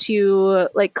people to,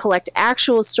 like, collect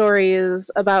actual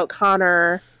stories about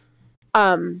Connor.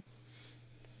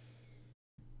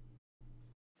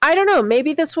 I don't know,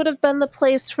 maybe this would have been the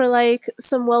place for, like,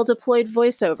 some well-deployed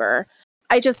voiceover.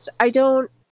 I don't...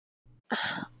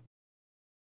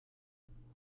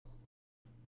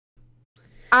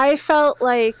 I felt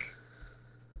like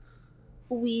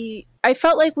we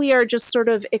are just sort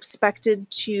of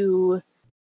expected to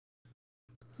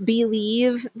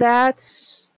believe that...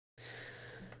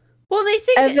 Well, they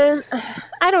think Evan...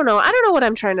 I don't know what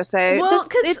I'm trying to say. Well,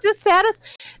 it just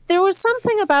there was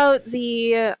something about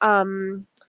the...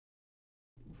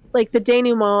 like the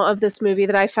denouement of this movie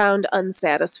that I found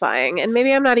unsatisfying, and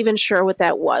maybe I'm not even sure what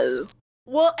that was.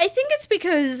 Well, I think it's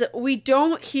because we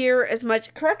don't hear as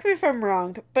much, correct me if I'm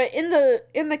wrong, but in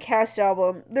the cast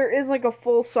album, there is like a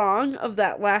full song of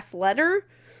that last letter.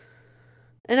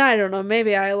 And I don't know,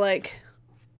 maybe I like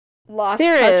lost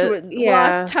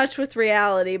touch with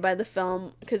reality by the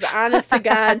film, because honest to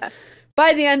God,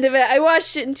 by the end of it, I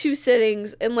watched it in 2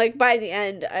 sittings, and like by the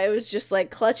end, I was just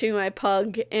like clutching my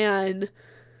pug, and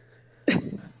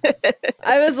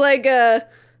I was like, have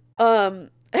you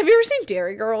ever seen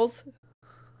Dairy Girls?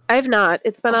 I have not.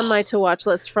 It's been on my to-watch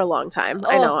list for a long time.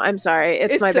 I know. I'm sorry.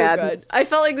 It's my so bad. Good. I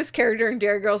felt like this character in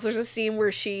Dairy Girls, there's a scene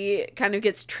where she kind of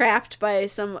gets trapped by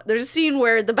there's a scene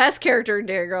where the best character in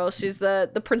Dairy Girls, she's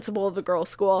the principal of the girls'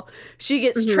 school. She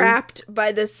gets trapped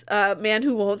by this man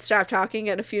who won't stop talking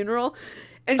at a funeral.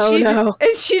 And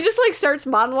she just like starts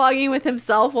monologuing with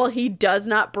himself while he does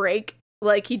not break.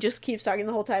 Like, he just keeps talking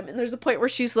the whole time. And there's a point where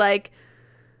she's like,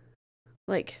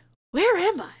 where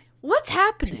am I? What's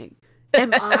happening?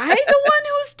 Am I the one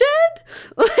who's dead?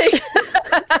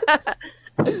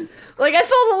 Like, I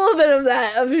felt a little bit of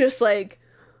that. I'm just like,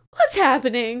 what's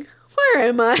happening? Where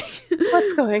am I?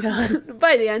 What's going on?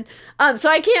 By the end. So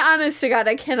I can't, honest to God,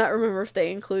 I cannot remember if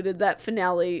they included that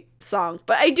finale song.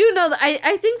 But I do know that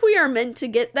I think we are meant to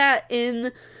get that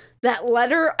in that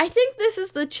letter. I think this is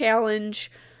the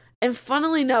challenge. And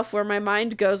funnily enough, where my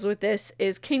mind goes with this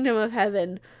is Kingdom of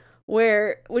Heaven,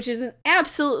 which is an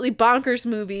absolutely bonkers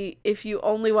movie if you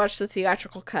only watch the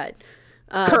theatrical cut.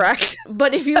 Correct.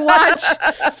 But if you watch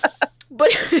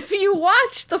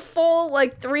the full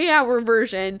like 3-hour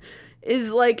version,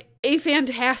 is like a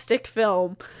fantastic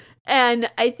film.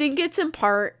 And I think it's in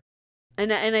part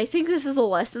And I think this is a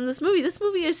lesson in this movie. This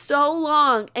movie is so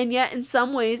long, and yet in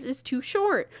some ways it's too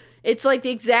short. It's like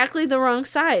exactly the wrong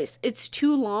size. It's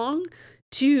too long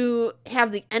to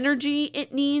have the energy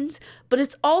it needs, but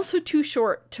it's also too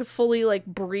short to fully like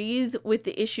breathe with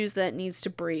the issues that it needs to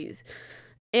breathe.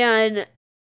 And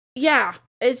yeah,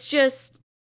 it's just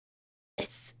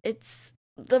it's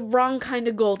the wrong kind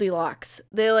of Goldilocks.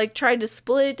 They like tried to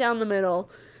split it down the middle,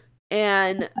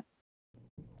 and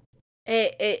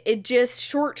it just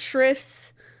short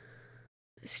shrifts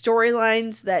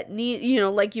storylines that need, you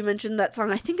know, like you mentioned that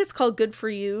song. I think it's called Good For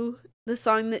You, the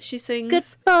song that she sings. Good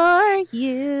for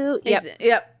you.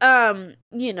 Yep.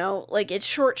 You know, like it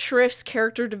short shrifts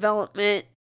character development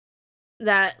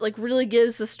that like really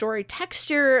gives the story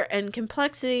texture and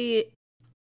complexity,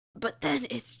 but then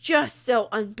it's just so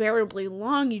unbearably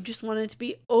long. You just want it to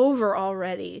be over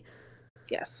already.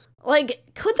 Yes. Like,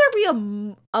 could there be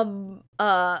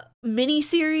a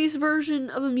mini-series version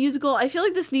of a musical? I feel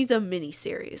like this needs a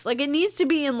mini-series. Like, it needs to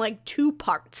be in, like, 2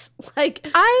 parts. Like,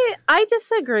 I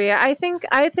disagree. I think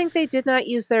they did not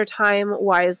use their time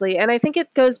wisely, and I think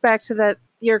it goes back to that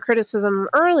your criticism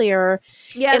earlier.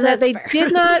 Yeah, in that that's they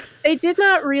fair. did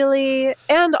not really,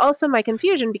 and also my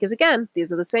confusion, because again,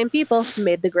 these are the same people who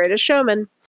made The Greatest Showman.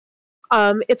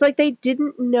 It's like they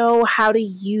didn't know how to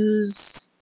use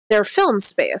their film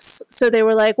space. So they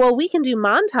were like, well, we can do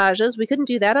montages. We couldn't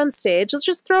do that on stage. Let's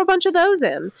just throw a bunch of those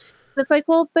in. And it's like,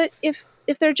 well, but if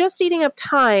they're just eating up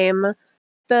time,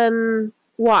 then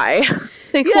why?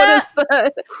 Like, Yeah. what is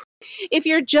the... If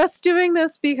you're just doing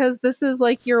this because this is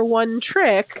like your one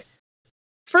trick,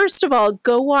 first of all,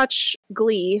 go watch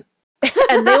Glee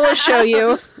and they will show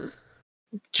you,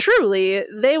 truly,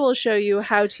 they will show you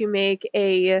how to make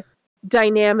a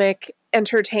dynamic,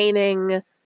 entertaining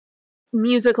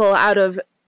musical out of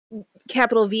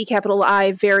capital V, capital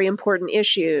I, very important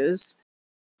issues.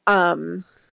 But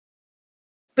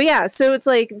yeah, so it's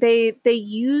like they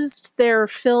used their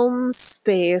film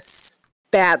space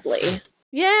badly.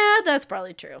 Yeah, that's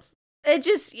probably true. It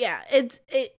just, yeah,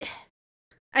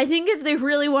 I think if they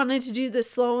really wanted to do the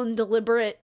slow and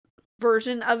deliberate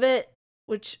version of it,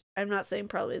 which I'm not saying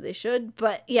probably they should,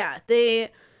 but yeah, they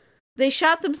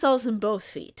shot themselves in both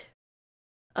feet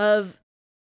of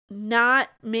not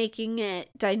making it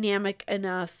dynamic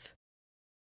enough,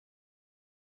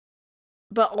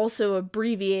 but also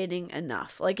abbreviating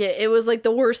enough. Like it was like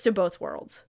the worst of both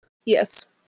worlds. Yes.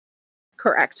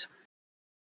 Correct.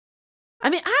 I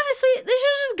mean, honestly, they should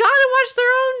have just gone and watched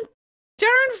their own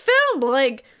darn film.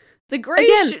 Like The Great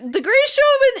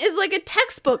Showman is like a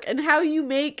textbook in how you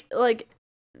make like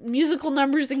musical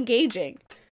numbers engaging.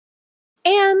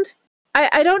 And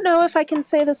I don't know if I can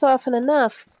say this often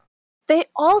enough. They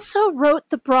also wrote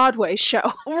the Broadway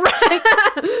show. Right.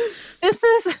 This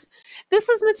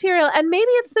is material, and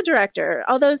maybe it's the director.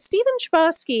 Although Stephen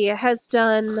Chbosky has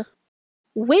done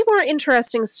way more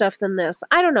interesting stuff than this.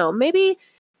 I don't know. Maybe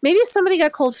somebody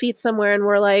got cold feet somewhere and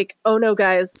we're like, oh no,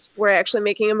 guys, we're actually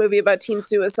making a movie about teen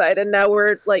suicide, and now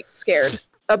we're like scared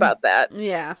about that.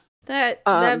 Yeah, that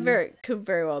could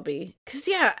very well be. 'Cause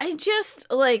yeah, I just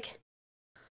like,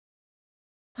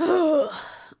 I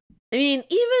mean,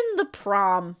 even The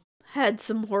Prom had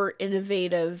some more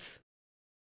innovative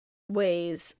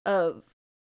ways of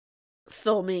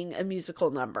filming a musical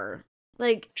number.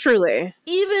 Like, truly,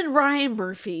 even Ryan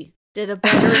Murphy did a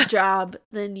better job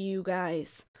than you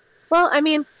guys. Well, I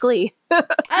mean, Glee.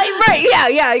 Right,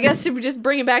 yeah, I guess to just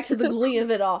bring it back to the Glee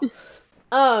of it all.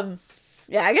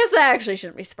 Yeah, I guess that actually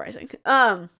shouldn't be surprising.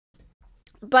 But,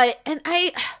 and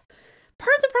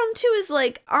part of the problem too is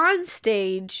like on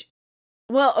stage,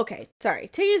 well, okay, sorry,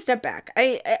 taking a step back.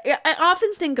 I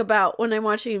often think about when I'm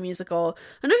watching a musical,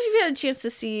 I don't know if you've had a chance to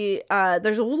see,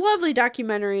 there's a lovely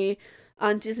documentary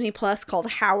on Disney Plus called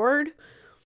Howard.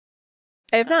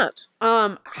 I have not.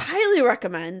 Highly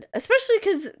recommend, especially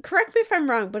because, correct me if I'm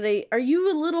wrong, but are you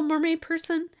a Little Mermaid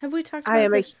person? Have we talked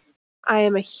about this? I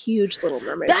am a huge Little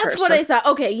Mermaid person. That's what I thought.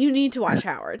 Okay, you need to watch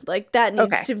Howard. Like, that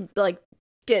needs to, like,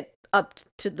 get up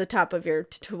to the top of your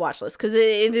to watch list, because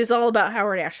it is all about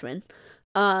Howard Ashman.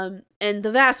 And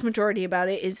the vast majority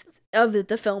of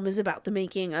the film is about the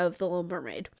making of The Little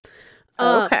Mermaid.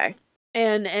 Okay.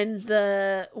 And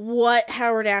what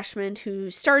Howard Ashman,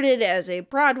 who started as a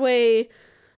Broadway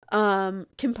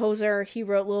composer, he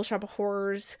wrote Little Shop of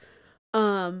Horrors,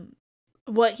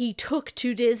 what he took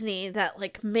to Disney that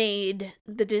like made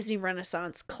the Disney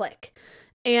Renaissance click.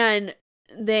 And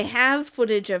they have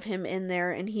footage of him in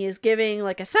there, and he is giving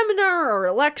like a seminar or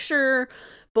a lecture.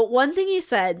 But one thing he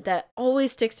said that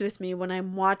always sticks with me when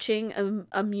I'm watching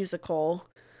a musical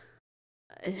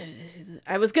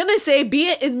I was gonna say be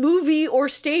it in movie or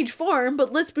stage form,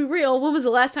 but let's be real. When was the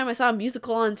last time I saw a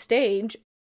musical on stage?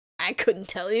 I couldn't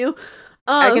tell you.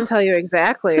 I can tell you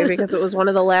exactly because it was one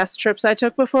of the last trips I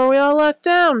took before we all locked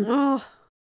down.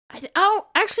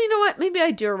 Actually, you know what? Maybe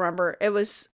I do remember. It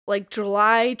was like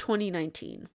July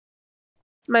 2019.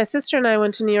 My sister and I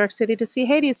went to New York City to see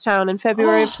Hadestown in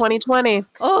February of 2020.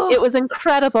 Oh, it was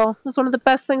incredible. It was one of the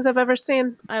best things I've ever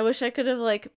seen. I wish I could have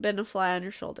like been a fly on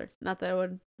your shoulder. Not that I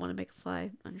would want to make a fly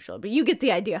on your shoulder, but you get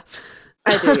the idea.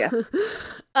 I do, yes.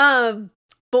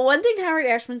 But one thing Howard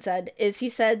Ashman said is he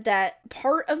said that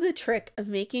part of the trick of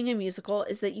making a musical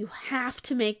is that you have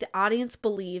to make the audience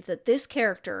believe that this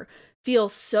character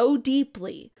feels so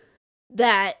deeply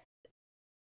that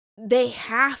they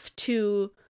have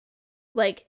to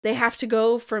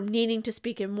go from needing to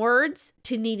speak in words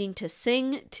to needing to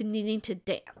sing to needing to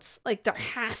dance. Like there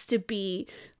has to be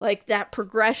like that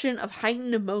progression of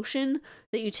heightened emotion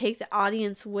that you take the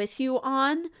audience with you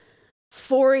on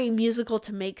for a musical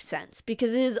to make sense,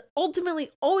 because it is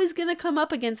ultimately always going to come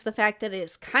up against the fact that it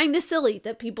is kind of silly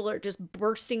that people are just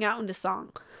bursting out into song.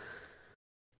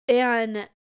 And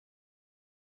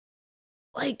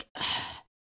like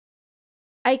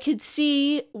I could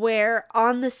see where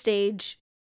on the stage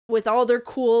with all their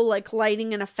cool like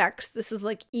lighting and effects, this is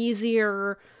like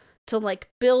easier to like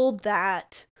build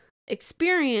that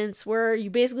experience where you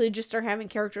basically just start having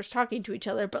characters talking to each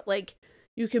other, but like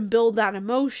you can build that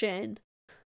emotion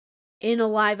in a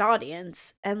live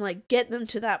audience and like get them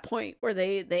to that point where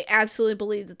they absolutely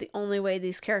believe that the only way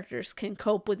these characters can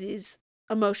cope with these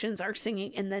emotions are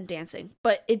singing and then dancing.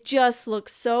 But it just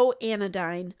looks so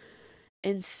anodyne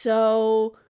and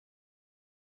so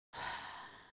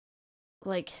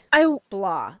like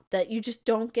blah that you just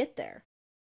don't get there.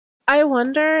 I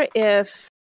wonder if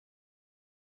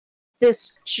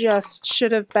this just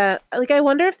should have been like I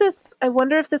wonder if this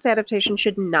adaptation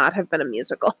should not have been a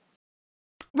musical.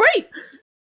 Right.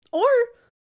 Or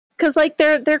because like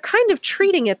they're kind of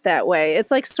treating it that way. It's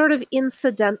like sort of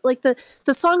incidental, like the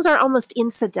songs are almost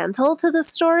incidental to the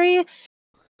story,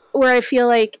 where I feel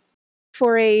like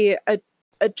for a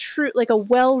true, like a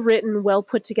well-written, well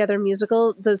put together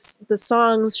musical, the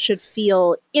songs should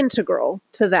feel integral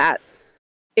to that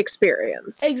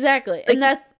experience. Exactly. Like, and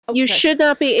that you should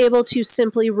not be able to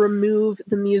simply remove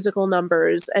the musical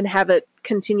numbers and have it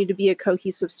continue to be a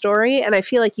cohesive story. And I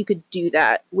feel like you could do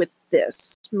that with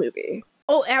this movie.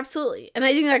 Oh, absolutely. And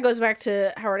I think that goes back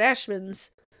to Howard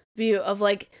Ashman's view of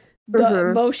like the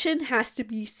emotion has to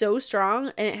be so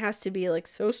strong and it has to be like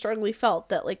so strongly felt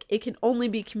that like it can only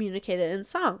be communicated in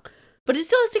song. But it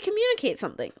still has to communicate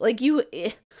something. Like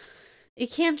it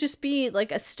can't just be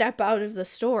like a step out of the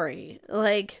story.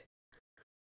 Like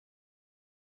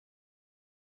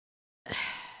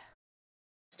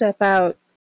step out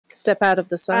of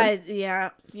the sun.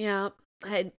 Yeah. Well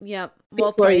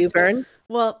Before played. You burn.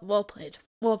 Well played.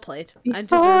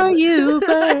 Before you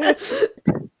burn.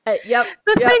 Yep.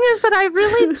 The thing is that I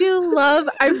really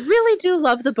do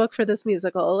love the book for this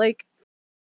musical. Like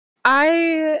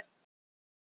I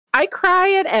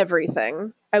cry at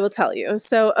everything, I will tell you.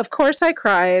 So of course I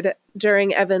cried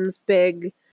during Evan's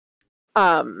big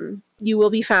you will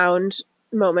be found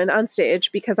moment on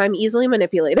stage because I'm easily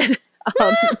manipulated.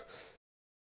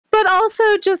 But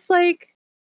also just like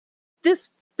this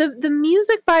the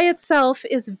music by itself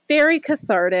is very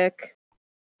cathartic.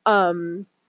 And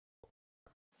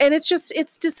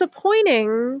it's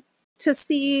disappointing to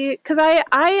see, because I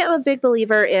am a big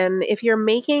believer in, if you're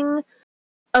making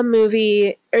a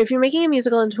movie or if you're making a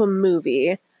musical into a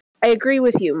movie, I agree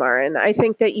with you, Marin. I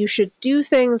think that you should do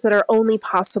things that are only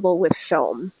possible with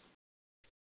film.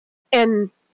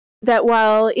 And that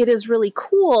while it is really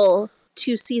cool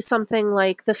to see something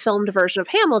like the filmed version of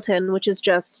Hamilton, which is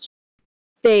just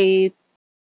they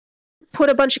put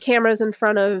a bunch of cameras in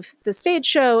front of the stage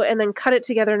show and then cut it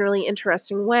together in a really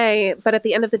interesting way, but at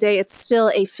the end of the day, it's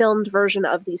still a filmed version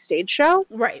of the stage show.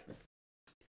 Right.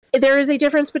 There is a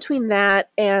difference between that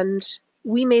and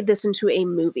we made this into a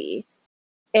movie.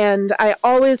 And I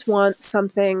always want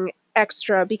something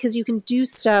extra because you can do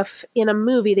stuff in a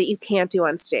movie that you can't do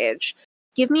on stage.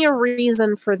 Give me a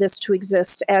reason for this to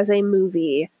exist as a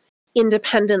movie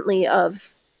independently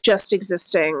of just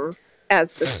existing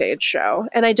as the stage show.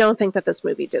 And I don't think that this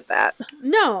movie did that.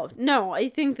 No. I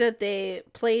think that they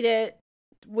played it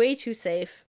way too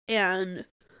safe. And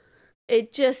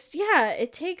it just,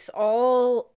 it takes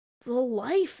all the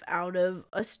life out of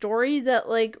a story that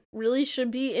like really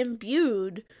should be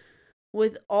imbued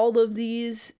with all of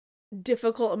these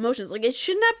difficult emotions. Like it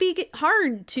should not be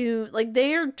hard to, like,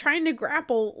 they are trying to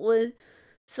grapple with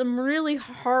some really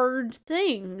hard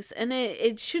things, and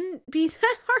it shouldn't be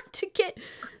that hard to get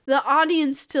the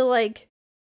audience to like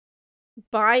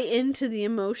buy into the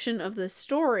emotion of the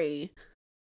story.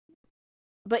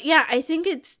 But yeah, I think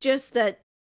it's just that,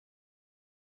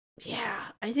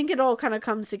 yeah, I think it all kind of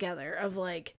comes together of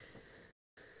like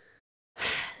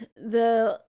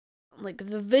the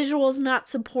visuals not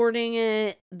supporting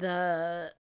it,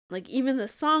 the like even the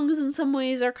songs in some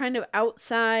ways are kind of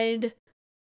outside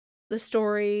the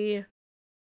story.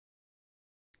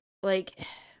 Like,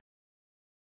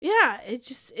 yeah,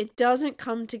 it doesn't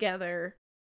come together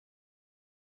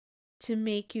to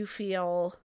make you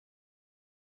feel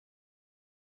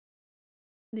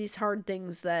these hard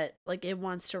things that like it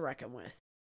wants to reckon with.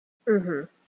 Mm-hmm.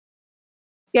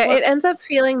 Yeah, it ends up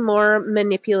feeling more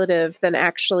manipulative than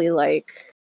actually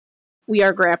like we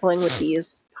are grappling with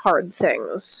these hard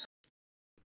things.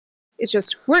 It's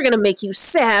just, we're gonna make you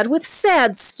sad with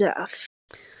sad stuff.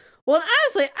 Well,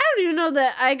 honestly, I don't even know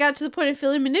that I got to the point of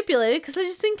feeling manipulated because I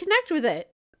just didn't connect with it.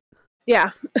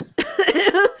 Yeah.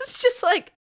 It's just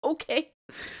like, okay.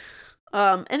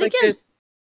 And like again...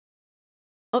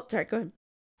 Oh, sorry, go ahead.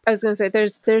 I was going to say,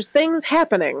 there's things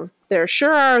happening. There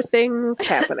sure are things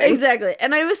happening. Exactly.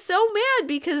 And I was so mad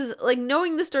because, like,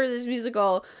 knowing the story of this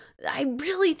musical, I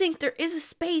really think there is a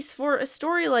space for a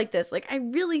story like this. Like, I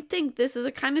really think this is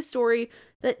a kind of story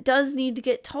that does need to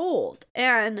get told.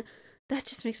 And that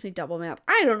just makes me double mad.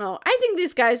 I don't know. I think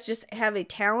these guys just have a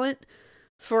talent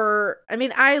for... I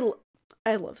mean, I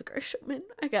love The Greatest Showman.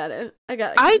 I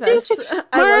do too.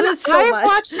 I love it so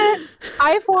much.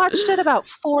 I've watched it about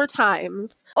 4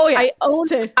 times. Oh yeah.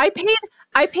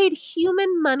 I paid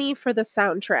human money for the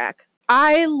soundtrack.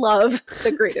 I love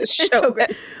The Greatest Showman. So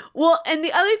great. Well, and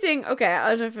the other thing, okay, I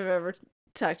don't know if I've ever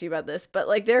talked to you about this, but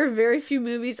like there are very few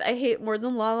movies I hate more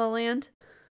than La La Land.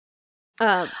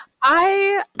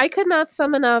 I could not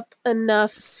summon up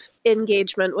enough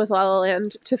engagement with La La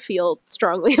Land to feel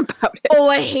strongly about it. Oh,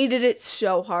 I hated it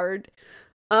so hard.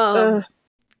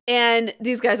 And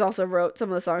these guys also wrote some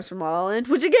of the songs from La La Land,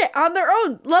 which again, on their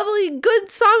own, lovely,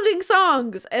 good sounding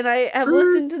songs. And I have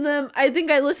listened to them. I think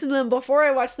I listened to them before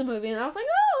I watched the movie, and I was like,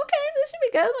 oh, okay, this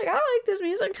should be good. Like, I like this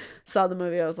music. Saw the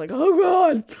movie, I was like, oh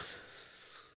god.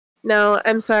 No,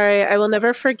 I'm sorry. I will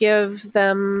never forgive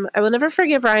them. I will never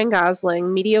forgive Ryan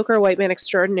Gosling, mediocre white man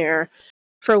extraordinaire,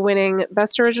 for winning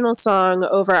Best Original Song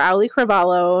over Ali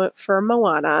Cravalho for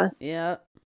Moana. Yeah.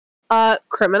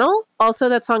 Criminal. Also,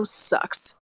 that song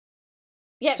sucks.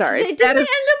 Yeah, sorry. They didn't end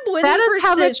up winning.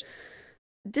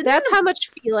 That's how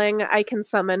much feeling I can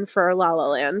summon for La La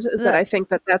Land, is that I think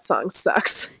that song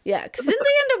sucks. Yeah, because didn't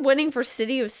they end up winning for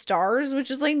City of Stars, which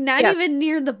is like not even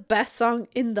near the best song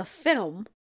in the film?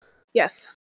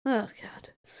 Yes. Oh,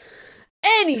 God.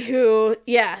 Anywho,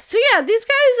 yeah. So, yeah, these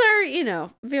guys are, you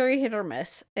know, very hit or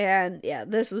miss. And, yeah,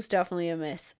 this was definitely a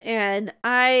miss. And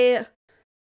I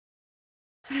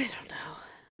don't know.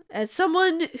 As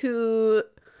someone who,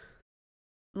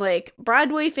 like,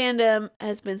 Broadway fandom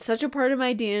has been such a part of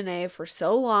my DNA for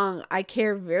so long, I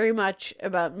care very much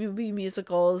about movie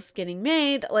musicals getting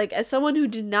made. Like, as someone who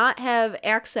did not have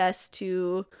access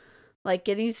to... like,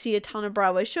 getting to see a ton of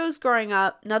Broadway shows growing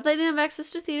up. Not that I didn't have access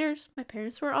to theaters. My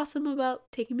parents were awesome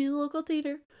about taking me to the local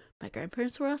theater. My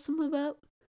grandparents were awesome about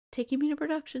taking me to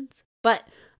productions. But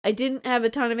I didn't have a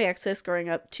ton of access growing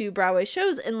up to Broadway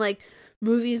shows. And, like,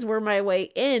 movies were my way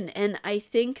in. And I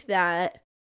think that,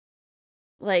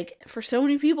 like, for so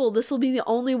many people, this will be the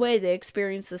only way they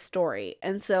experience the story.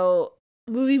 And so,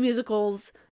 movie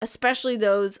musicals... especially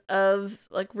those of,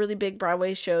 like, really big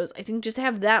Broadway shows, I think just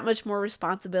have that much more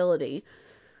responsibility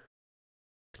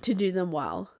to do them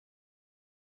well.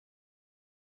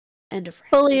 End of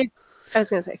phrase.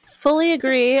 Fully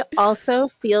agree. Also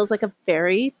feels like a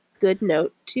very good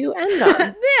note to end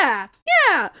on.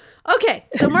 Yeah. Okay,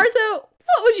 so Martha,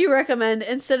 what would you recommend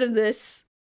instead of this,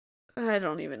 I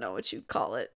don't even know what you'd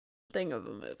call it, thing of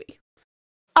a movie?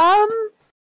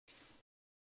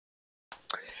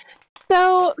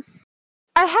 So,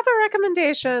 I have a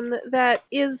recommendation that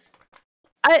is...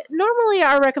 normally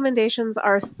our recommendations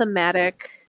are thematic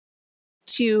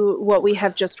to what we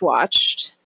have just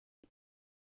watched.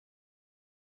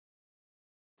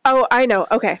 Oh, I know.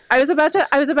 Okay. I was about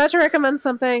to recommend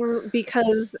something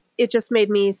because it just made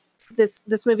me...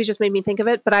 This movie just made me think of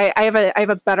it, but I have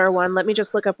a better one. Let me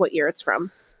just look up what year it's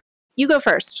from. You go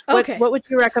first. Okay. What would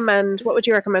you recommend? What would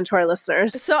you recommend to our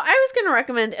listeners? So I was going to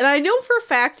recommend, and I know for a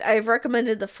fact I've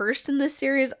recommended the first in this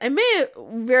series. I may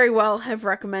very well have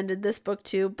recommended this book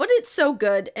too, but it's so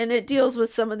good and it deals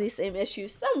with some of these same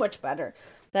issues so much better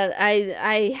that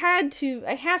I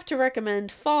have to recommend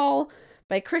Fall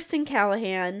by Kristen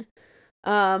Callahan.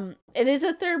 It is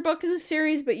a third book in the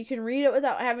series, but you can read it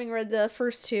without having read the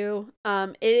first two.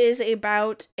 It is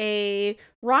about a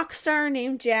rock star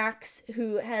named Jax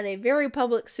who had a very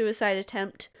public suicide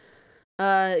attempt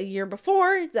a year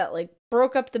before that like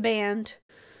broke up the band.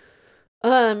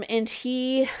 And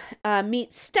he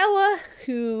meets Stella,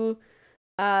 who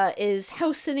is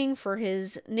house sitting for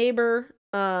his neighbor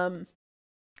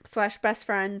slash best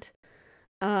friend.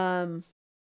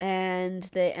 And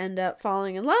they end up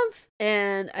falling in love,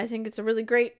 and I think it's a really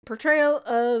great portrayal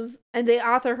of, and the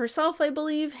author herself, I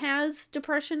believe, has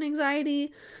depression,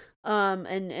 anxiety,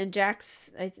 and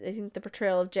Jax, I think the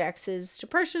portrayal of Jax's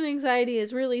depression, anxiety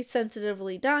is really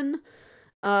sensitively done,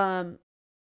 and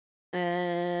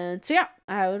so yeah,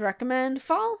 I would recommend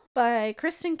Fall by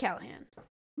Kristen Callahan.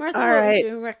 Martha, what would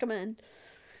you recommend?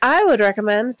 I would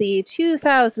recommend the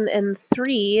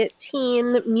 2003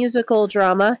 teen musical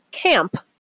drama Camp,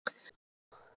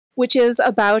 which is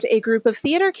about a group of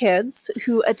theater kids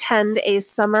who attend a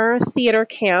summer theater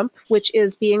camp, which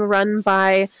is being run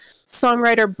by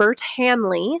songwriter Bert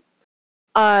Hanley,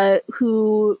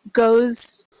 who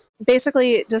decides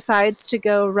to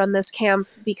go run this camp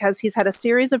because he's had a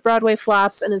series of Broadway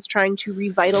flops and is trying to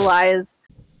revitalize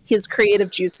his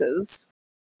creative juices.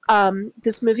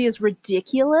 This movie is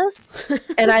ridiculous,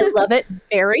 and I love it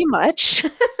very much.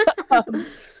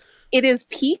 It is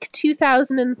peak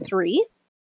 2003.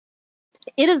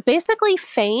 It is basically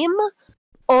Fame,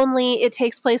 only it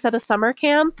takes place at a summer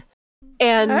camp,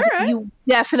 and you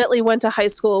definitely went to high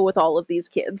school with all of these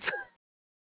kids.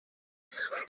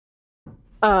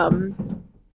 But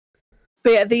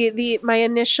yeah, my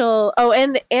initial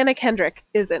and Anna Kendrick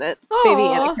is in it. Aww. Baby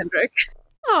Anna Kendrick.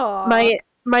 Aww.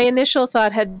 My initial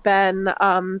thought had been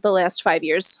The Last 5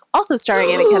 Years, also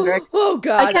starring Anna Kendrick. Oh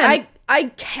god, again, I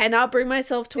cannot bring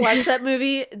myself to watch that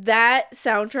movie. That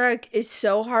soundtrack is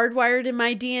so hardwired in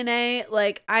my DNA.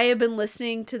 Like, I have been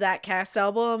listening to that cast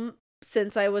album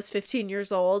since I was 15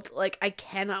 years old. Like, I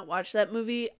cannot watch that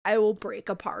movie. I will break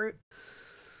apart.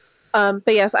 But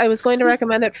yes, I was going to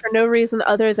recommend it for no reason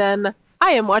other than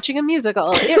I am watching a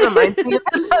musical. It reminds me of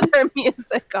this other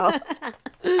musical.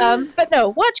 But no,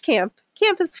 watch Camp.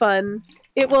 Camp is fun.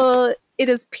 It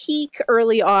is peak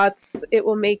early aughts. It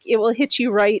will hit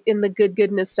you right in the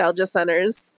good nostalgia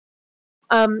centers.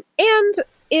 And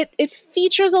it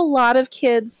features a lot of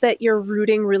kids that you're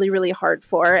rooting really, really hard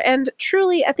for. And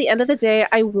truly, at the end of the day,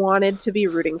 I wanted to be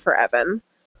rooting for Evan.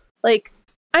 Like,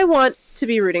 I want to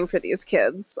be rooting for these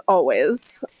kids,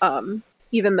 always.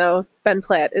 Even though Ben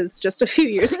Platt is just a few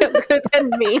years younger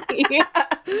than me.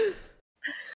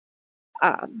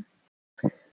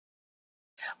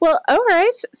 Well, all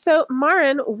right. So,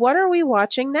 Marin, what are we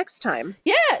watching next time?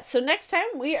 Yeah, so next time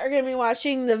we are going to be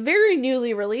watching the very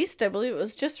newly released, I believe it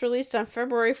was just released on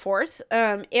February 4th,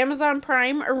 Amazon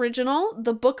Prime original,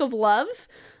 The Book of Love,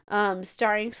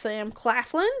 starring Sam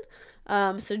Claflin.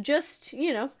 So just,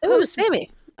 Sammy.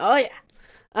 Oh, yeah.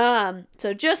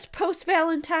 So just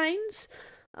post-Valentine's,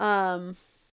 The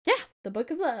Book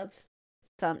of Love.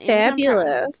 It's on Fabulous.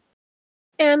 Amazon Prime.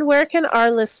 And where can our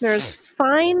listeners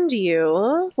find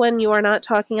you when you are not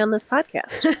talking on this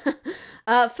podcast?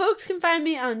 Folks can find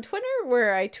me on Twitter,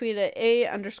 where I tweet at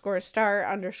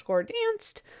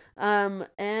 _star_danced.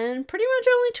 And pretty much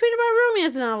only tweet about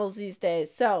romance novels these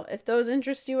days. So if those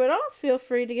interest you at all, feel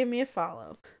free to give me a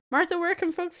follow. Martha, where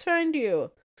can folks find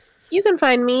you? You can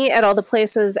find me at all the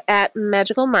places at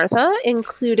Magical Martha,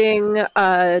 including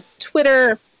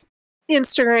Twitter,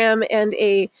 Instagram, and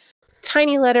a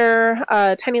tiny letter,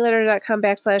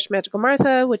 tinyletter.com/Magical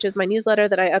Martha, which is my newsletter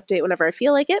that I update whenever I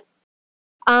feel like it.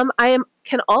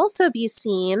 Can also be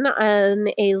seen on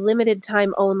a limited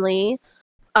time only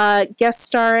guest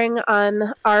starring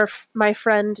on my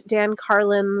friend Dan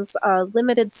Carlin's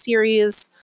limited series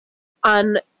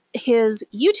on his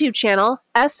YouTube channel,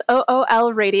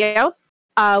 SOOL Radio.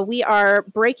 We are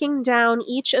breaking down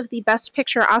each of the Best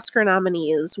Picture Oscar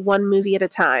nominees, one movie at a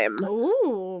time.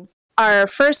 Ooh. Our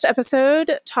first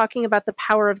episode, talking about The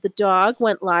Power of the Dog,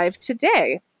 went live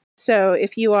today. So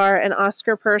if you are an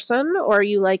Oscar person or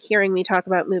you like hearing me talk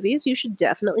about movies, you should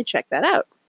definitely check that out.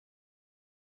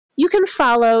 You can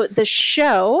follow the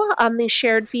show on the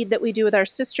shared feed that we do with our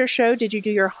sister show, Did You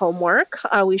Do Your Homework?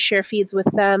 We share feeds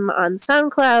with them on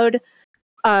SoundCloud,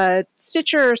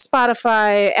 Stitcher,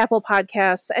 Spotify, Apple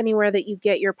Podcasts, anywhere that you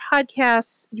get your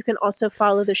podcasts. You can also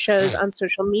follow the shows on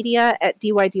social media at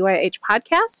DYDYH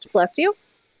Podcast. Bless you.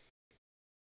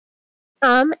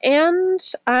 And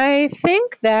I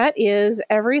think that is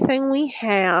everything we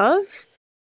have.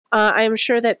 I'm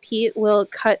sure that Pete will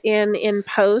cut in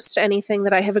post anything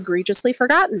that I have egregiously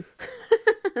forgotten.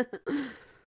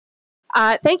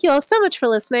 Thank you all so much for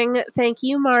listening. Thank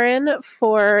you, Marin,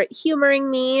 for humoring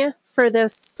me for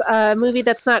this movie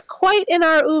that's not quite in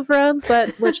our oeuvre,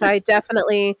 but which I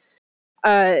definitely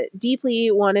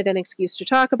deeply wanted an excuse to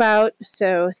talk about.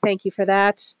 So thank you for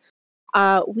that.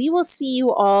 We will see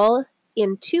you all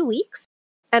in 2 weeks.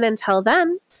 And until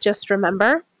then, just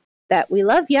remember that we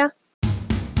love ya.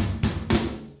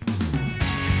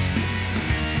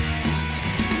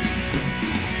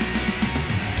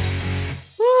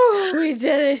 We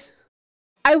did it.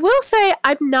 I will say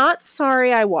I'm not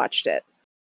sorry I watched it.